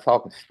 we're not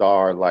talking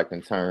star like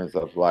in terms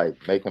of like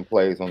making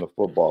plays on the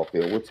football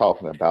field. We're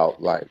talking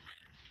about like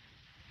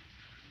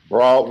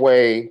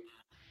Broadway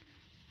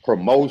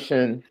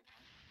promotion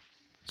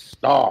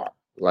star.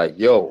 Like,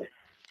 yo,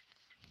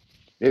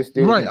 this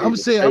dude. Right. I'm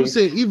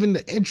saying even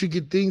the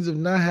intricate things of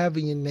not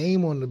having your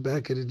name on the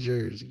back of the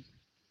jersey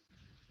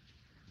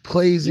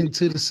plays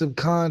into the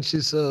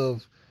subconscious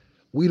of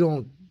we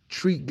don't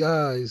treat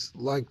guys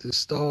like the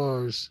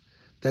stars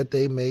that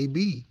they may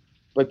be.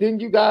 But didn't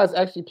you guys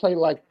actually play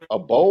like a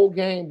bowl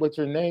game with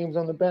your names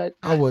on the back?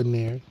 I wasn't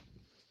there.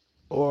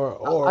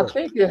 Or I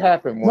think it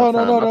happened one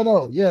time.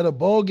 No. Yeah, the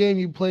bowl game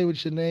you play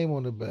with your name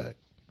on the back.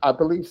 I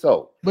believe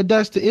so. But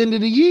that's the end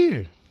of the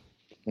year.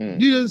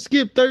 You done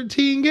skip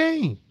 13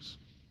 games.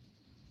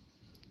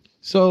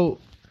 So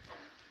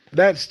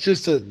that's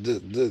just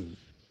the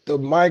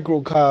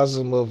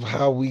microcosm of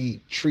how we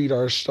treat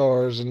our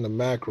stars in the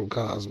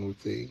macrocosm of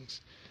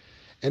things.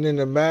 And in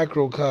the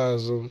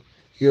macrocosm,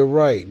 you're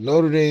right.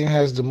 Notre Dame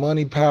has the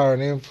money, power,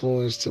 and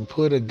influence to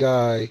put a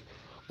guy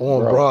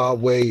on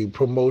Broadway,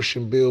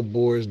 promotion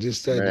billboards,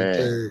 this, that, and the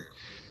third.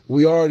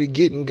 We already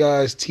getting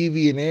guys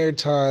TV and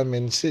airtime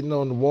and sitting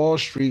on the Wall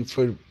Street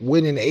for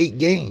winning 8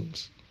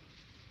 games.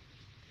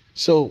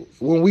 So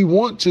when we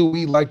want to,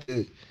 we like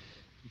to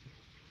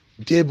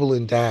dibble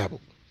and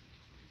dabble.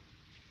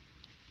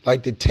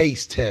 Like the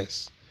taste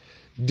test.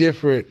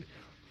 Different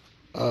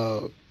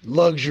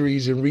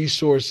luxuries and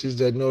resources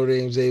that Notre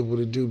Dame's able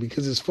to do,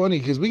 because it's funny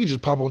because we can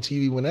just pop on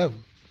TV whenever.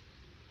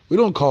 We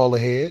don't call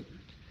ahead.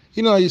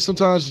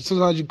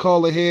 Sometimes you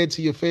call ahead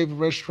to your favorite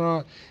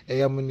restaurant.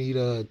 Hey, I'm gonna need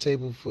a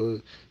table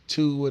for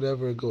 2,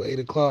 whatever. Go 8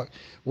 o'clock.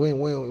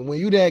 When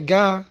you that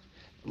guy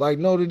like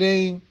Notre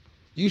Dame,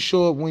 you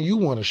show up when you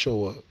want to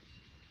show up,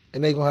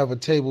 and they gonna have a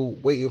table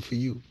waiting for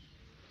you.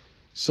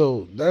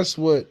 So that's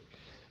what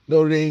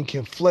Notre Dame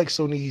can flex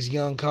on these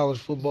young college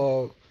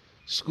football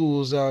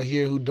schools out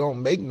here who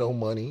don't make no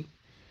money.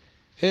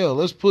 Hell,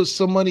 let's put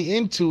some money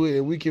into it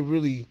and we can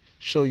really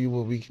show you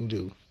what we can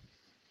do.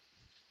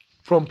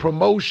 From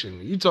promotion,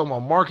 you talking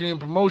about marketing and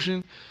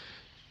promotion,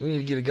 we need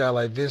to get a guy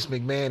like Vince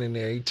McMahon in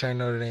there. He turned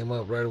Notre Dame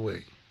up right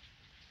away.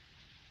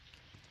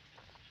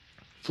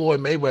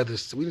 Floyd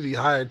Mayweather, we need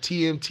to hire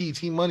TMT,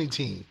 Team Money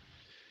Team.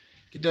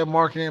 Get that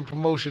marketing and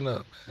promotion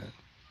up, man.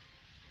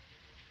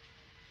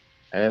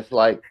 And it's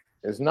like,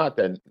 it's not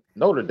that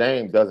Notre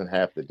Dame doesn't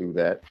have to do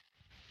that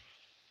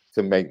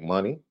to make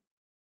money,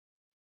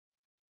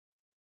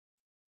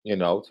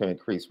 to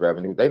increase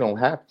revenue. They don't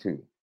have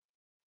to.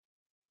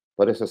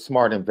 But it's a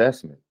smart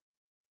investment.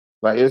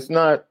 Like, it's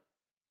not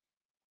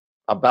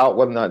about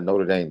whether or not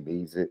Notre Dame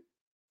needs it.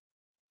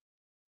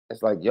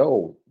 It's like,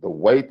 yo, the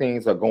way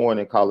things are going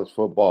in college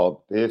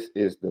football, this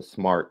is the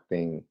smart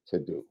thing to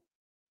do.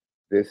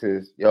 This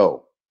is,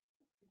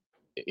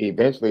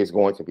 eventually it's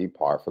going to be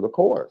par for the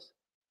course.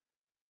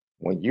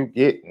 When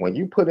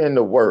you put in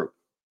the work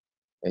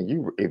and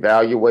you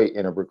evaluate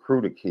and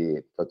recruit a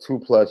kid for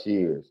 2+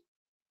 years,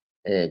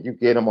 and you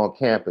get them on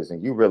campus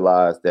and you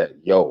realize that,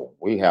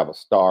 we have a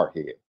star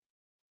here.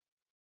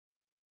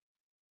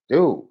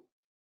 Dude,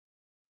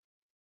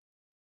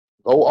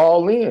 go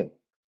all in.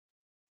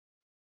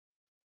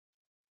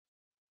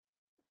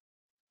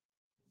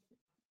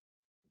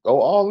 Go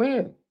all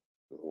in.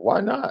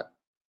 Why not?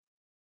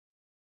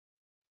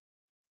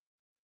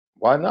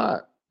 Why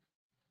not?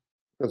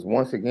 Because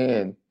once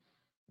again,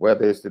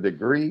 whether it's the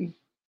degree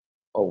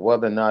or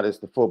whether or not it's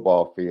the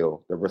football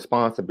field, the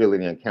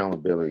responsibility and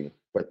accountability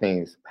for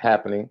things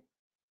happening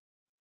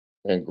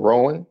and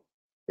growing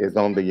is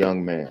on the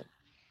young man.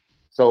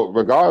 So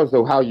regardless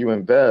of how you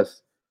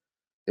invest,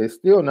 it's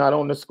still not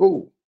on the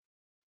school,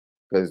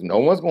 because no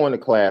one's going to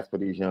class for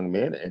these young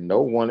men and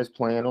no one is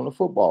playing on the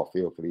football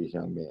field for these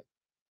young men.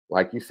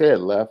 Like you said,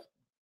 Left,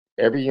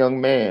 every young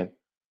man,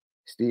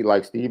 Steve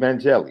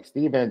Angeli.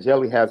 Steve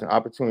Angeli has an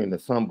opportunity in the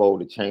Sun Bowl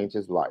to change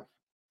his life.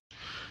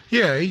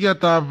 Yeah, he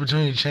got the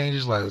opportunity to change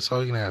his life. That's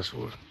all you can ask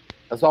for.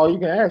 That's all you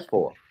can ask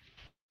for.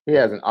 He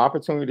has an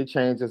opportunity to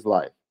change his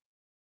life.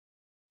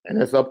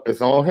 And it's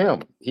on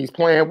him. He's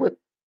playing with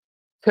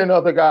 10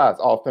 other guys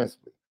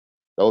offensively.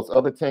 Those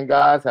other 10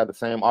 guys have the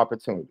same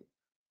opportunity.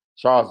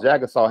 Charles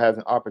Jagusah has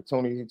an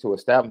opportunity to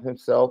establish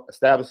himself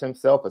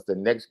as the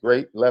next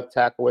great left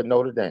tackle at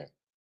Notre Dame.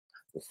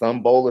 The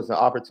Sun Bowl is an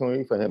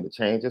opportunity for him to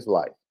change his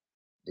life.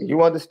 Do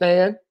you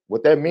understand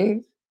what that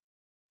means?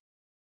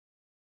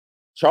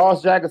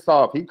 Charles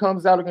Jagusah, if he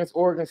comes out against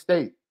Oregon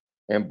State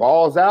and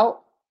balls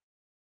out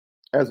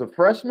as a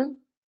freshman,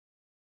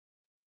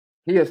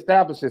 he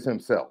establishes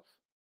himself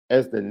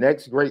as the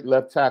next great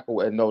left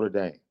tackle at Notre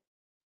Dame.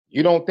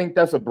 You don't think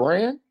that's a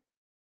brand?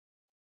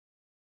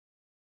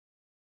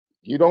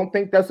 You don't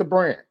think that's a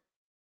brand?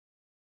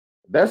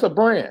 That's a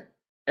brand.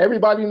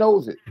 Everybody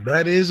knows it.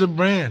 That is a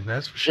brand,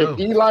 that's for sure. If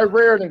Eli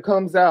Raritan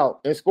comes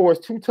out and scores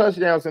 2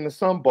 touchdowns in the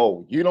Sun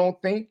Bowl, you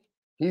don't think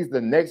he's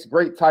the next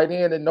great tight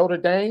end at Notre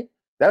Dame?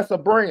 That's a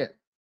brand.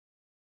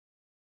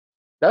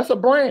 That's a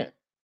brand.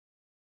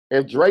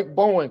 If Drake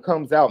Bowen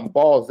comes out and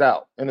balls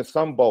out in the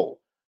Sun Bowl,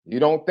 you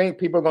don't think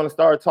people are going to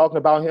start talking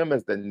about him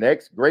as the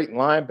next great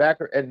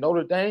linebacker at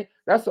Notre Dame?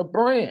 That's a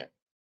brand.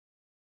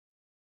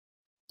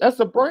 That's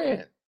a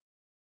brand.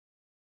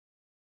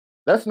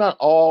 That's not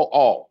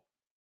all.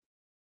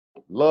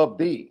 Love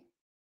D.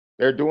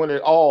 They're doing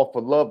it all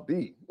for Love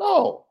D.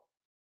 No.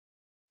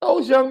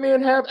 Those young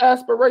men have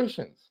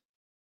aspirations.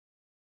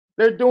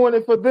 They're doing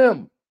it for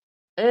them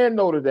and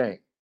Notre Dame.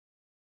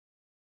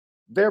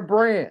 They're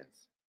brands.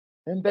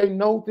 And they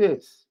know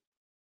this.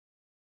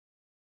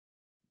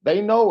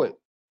 They know it.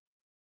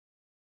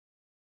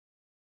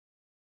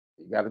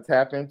 You got to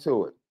tap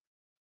into it.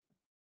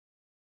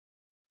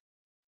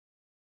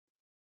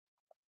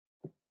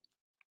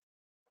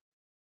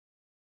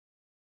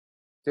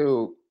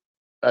 Dude,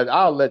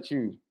 I'll let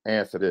you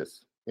answer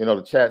this. You know,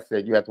 the chat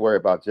said you have to worry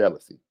about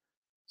jealousy.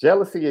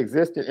 Jealousy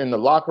existed in the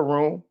locker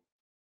room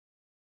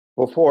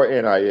before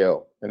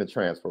NIL in the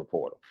transfer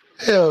portal.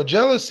 Hell,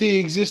 jealousy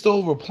exists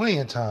over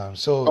playing time.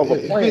 So over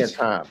playing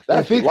time.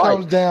 If it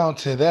comes down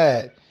to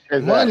that,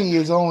 money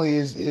is only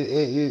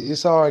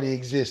it's already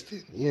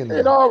existed. You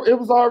know, it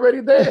was already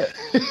there.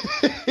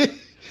 What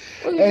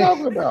are you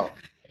talking about?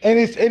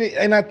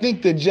 And I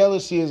think the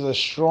jealousy is a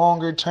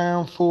stronger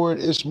term for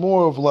it. It's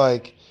more of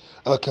like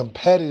a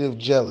competitive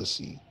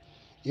jealousy.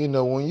 You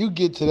know, when you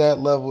get to that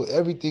level,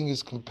 everything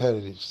is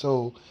competitive.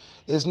 So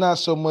it's not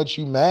so much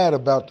you mad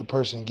about the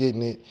person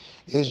getting it.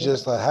 It's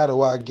just like, how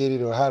do I get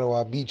it, or how do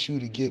I beat you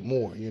to get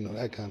more? You know,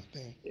 that kind of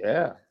thing.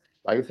 Yeah.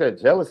 Like I said,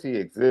 jealousy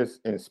exists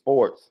in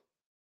sports.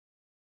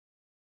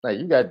 Like,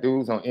 you got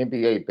dudes on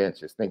NBA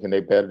benches thinking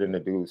they're better than the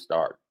dudes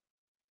start.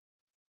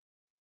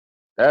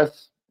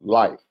 That's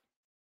life.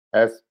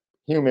 That's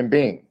human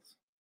beings.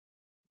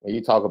 When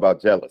you talk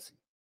about jealousy,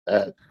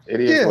 it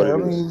is what it is. I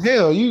mean,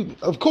 hell,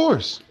 of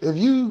course, if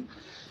you,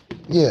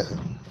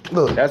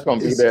 look, that's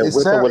gonna be there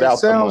with or without. It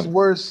sounds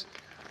worse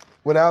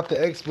without the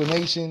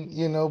explanation,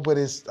 you know, but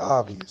it's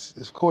obvious.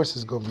 Of course,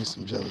 there's gonna be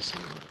some jealousy.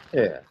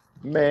 Yeah,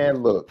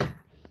 man, look,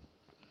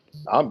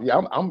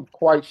 I'm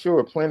quite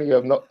sure plenty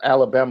of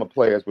Alabama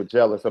players were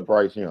jealous of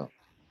Bryce Young.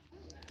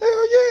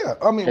 Hell yeah!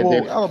 I mean,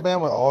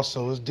 Alabama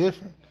also is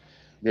different.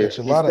 Yeah, which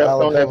a lot of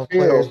Alabama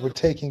players were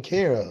taken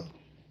care of.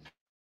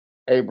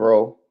 Hey,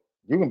 bro,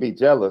 you can be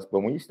jealous,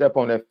 but when you step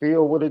on that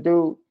field with a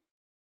dude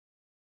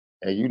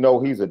and you know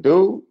he's a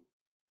dude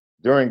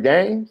during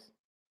games,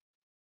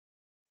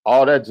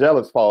 all that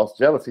jealousy falls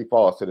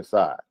to the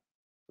side.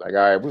 Like, all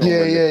right, we don't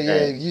win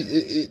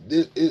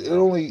this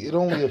game. It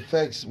only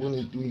affects when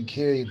you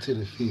carry it to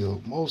the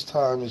field. Most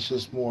time it's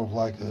just more of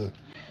like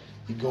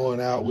you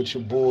going out with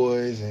your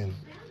boys and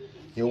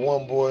your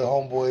one boy,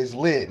 homeboy's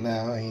lit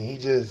now, and he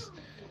just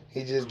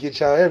gets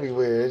y'all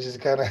everywhere. It's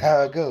just kind of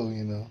how it go,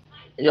 you know.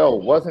 Yo,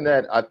 wasn't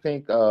that, I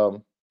think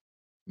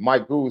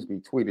Mike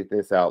Gooseby tweeted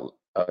this out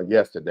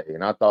yesterday,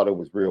 and I thought it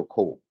was real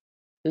cool.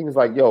 He was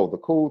like, yo, the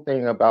cool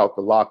thing about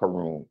the locker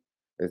room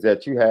is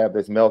that you have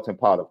this melting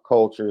pot of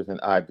cultures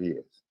and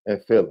ideas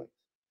and feelings.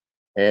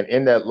 And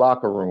in that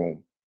locker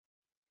room,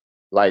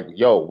 like,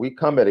 yo, we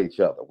come at each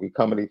other. We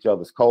come at each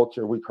other's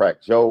culture. We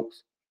crack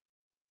jokes.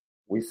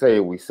 We say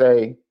what we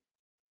say.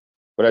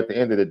 But at the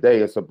end of the day,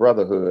 it's a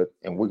brotherhood,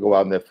 and we go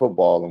out in that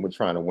football, and we're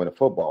trying to win a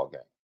football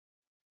game.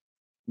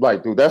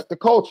 Like, dude, that's the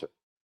culture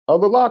of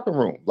the locker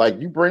room.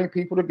 Like, you bring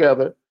people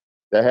together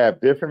that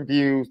have different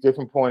views,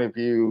 different point of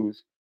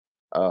views,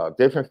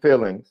 different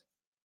feelings.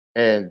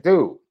 And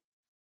dude,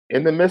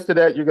 in the midst of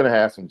that, you're going to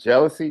have some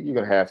jealousy. You're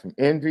going to have some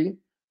envy.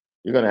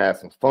 You're going to have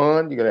some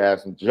fun. You're going to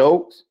have some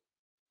jokes.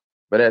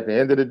 But at the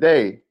end of the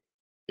day,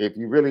 if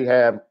you really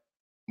have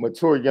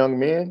mature young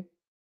men,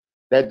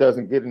 that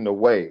doesn't get in the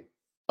way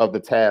of the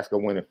task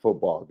of winning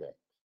football games.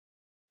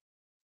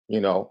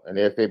 And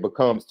if it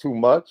becomes too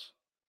much,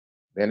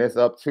 then it's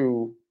up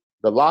to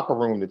the locker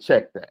room to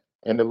check that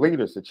and the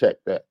leaders to check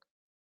that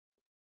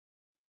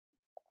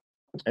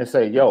and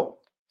say, yo,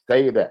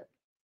 save that.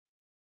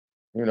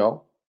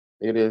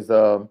 It is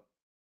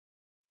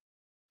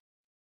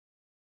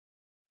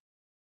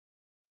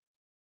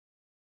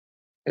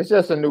it's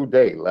just a new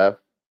day, Left.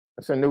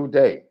 It's a new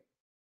day.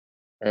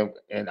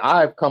 And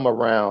I've come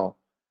around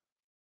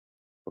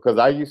because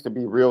I used to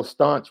be real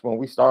staunch when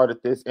we started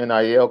this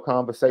NIL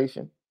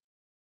conversation.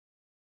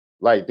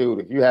 Like, dude,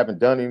 if you haven't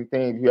done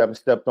anything, if you haven't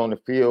stepped on the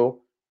field,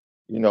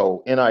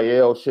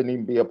 NIL shouldn't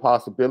even be a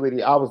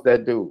possibility. I was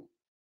that dude.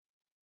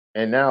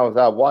 And now as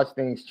I watch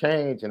things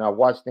change and I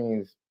watch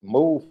things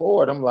move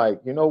forward, I'm like,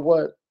 you know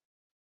what?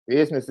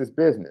 Business is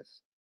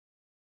business,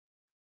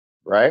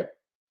 right?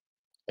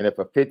 And if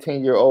a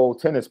 15-year-old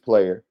tennis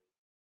player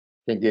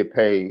can get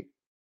paid,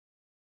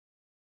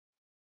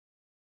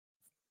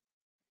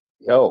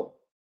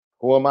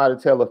 who am I to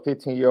tell a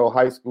 15-year-old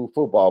high school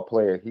football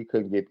player he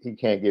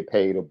can't get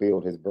paid or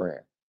build his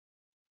brand?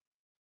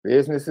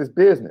 Business is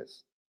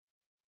business.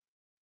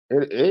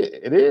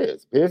 It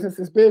is. Business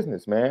is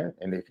business, man.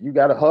 And if you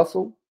got to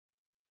hustle,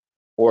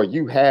 or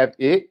you have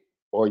a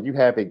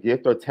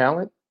gift or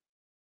talent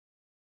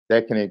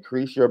that can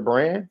increase your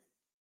brand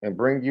and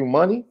bring you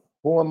money,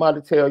 who am I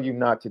to tell you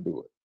not to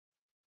do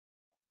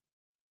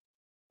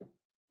it?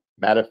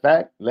 Matter of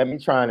fact, let me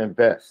try and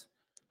invest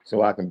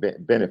so I can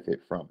benefit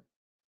from it.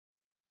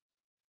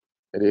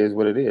 It is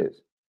what it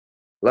is.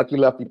 Lucky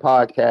Lefty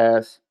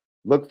podcast.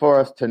 Look for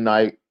us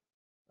tonight.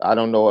 I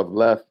don't know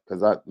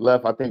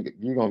if I think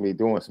you're going to be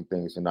doing some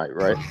things tonight,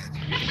 right?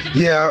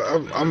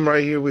 Yeah, I'm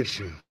right here with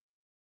you.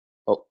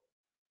 Oh,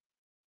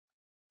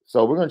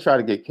 so we're going to try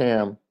to get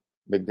Cam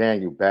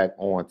McDaniel back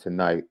on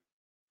tonight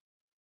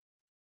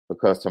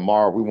because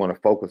tomorrow we want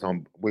to focus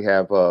on, we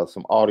have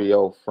some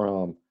audio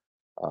from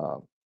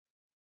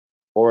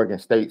Oregon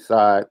State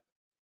side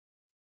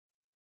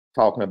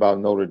talking about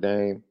Notre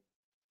Dame,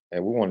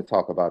 and we want to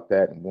talk about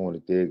that, and we want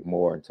to dig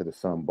more into the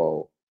Sun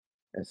Bowl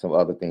and some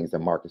other things that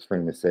Marcus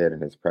Freeman said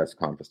in his press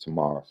conference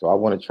tomorrow. So I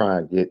want to try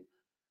and get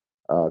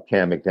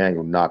Cam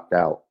McDaniel knocked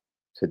out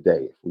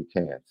today if we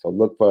can. So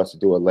look for us to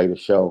do a later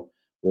show.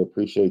 We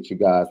appreciate you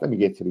guys. Let me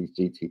get to these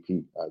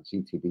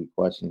GTV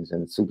questions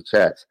and super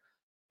chats.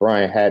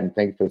 Brian Haddon,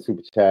 thank you for the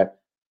super chat.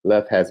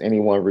 Left, has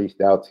anyone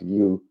reached out to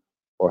you,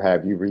 or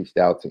have you reached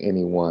out to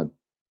anyone?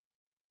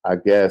 I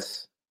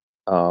guess,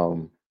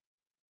 Brian,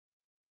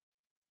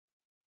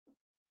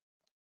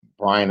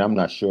 I'm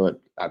not sure.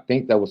 I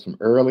think that was from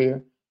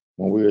earlier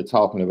when we were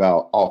talking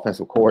about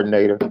offensive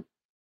coordinator.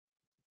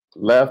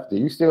 Left, do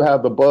you still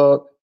have the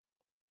bug?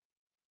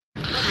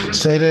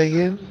 Say that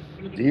again?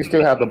 Do you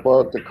still have the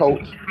bug to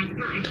coach?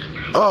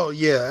 Oh,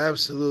 yeah,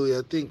 absolutely.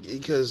 I think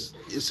because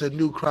it's a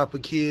new crop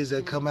of kids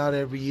that come out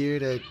every year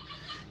that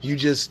you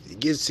just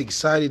gets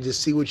excited to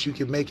see what you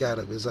can make out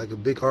of it. It's like a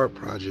big art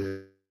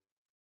project.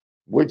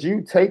 Would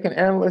you take an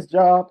analyst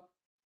job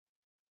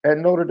at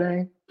Notre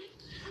Dame?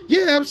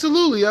 Yeah,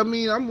 absolutely. I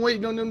mean, I'm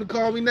waiting on them to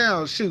call me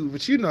now. Shoot,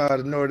 but you know how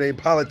the Notre Dame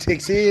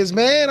politics is,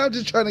 man. I'm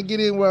just trying to get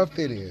in where I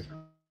fit in.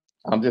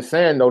 I'm just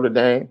saying, Notre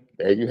Dame,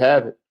 there you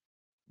have it.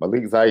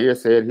 Malik Zaire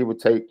said he would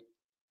take,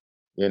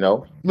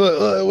 Look,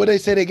 what they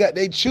say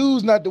they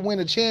choose not to win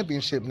a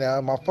championship now.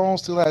 My phone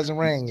still hasn't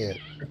rang yet.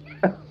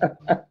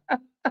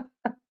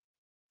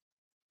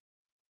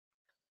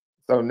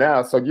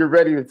 So you're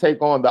ready to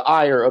take on the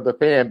ire of the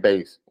fan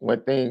base when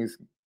things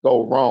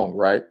go wrong,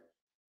 right?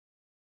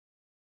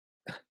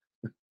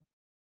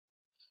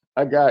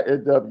 I got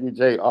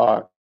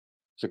NWJR,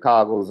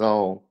 Chicago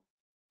Zone.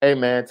 Hey,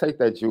 man, take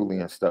that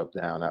Julian stuff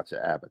down out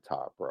your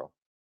avatar, bro.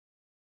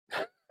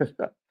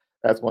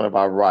 That's one of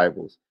our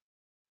rivals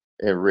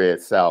in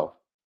Red South.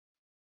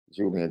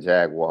 Julian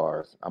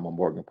Jaguars. I'm a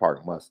Morgan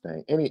Park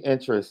Mustang. Any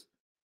interest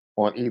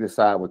on either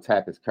side with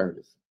Takis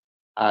Curtis?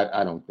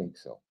 I don't think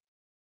so.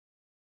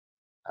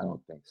 I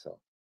don't think so.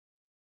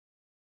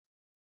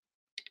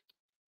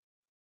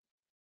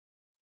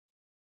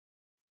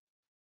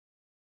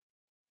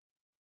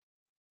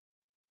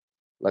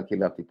 Lucky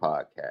Lefty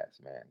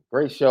podcast, man.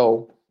 Great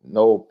show.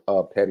 No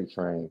petty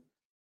train.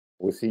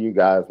 We'll see you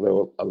guys a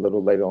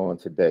little later on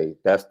today.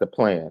 That's the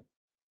plan.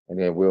 And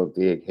then we'll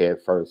dig head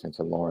first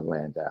into Lauren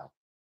Landau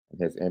and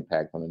his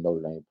impact on the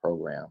Notre Dame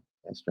program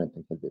and strength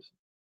and conditioning.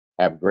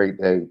 Have a great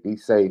day. Be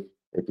safe.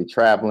 If you're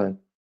traveling,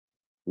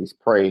 please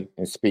pray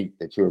and speak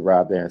that you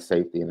arrive there in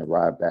safety and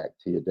arrive back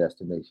to your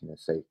destination in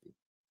safety.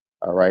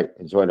 All right.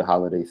 Enjoy the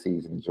holiday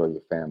season. Enjoy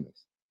your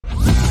families.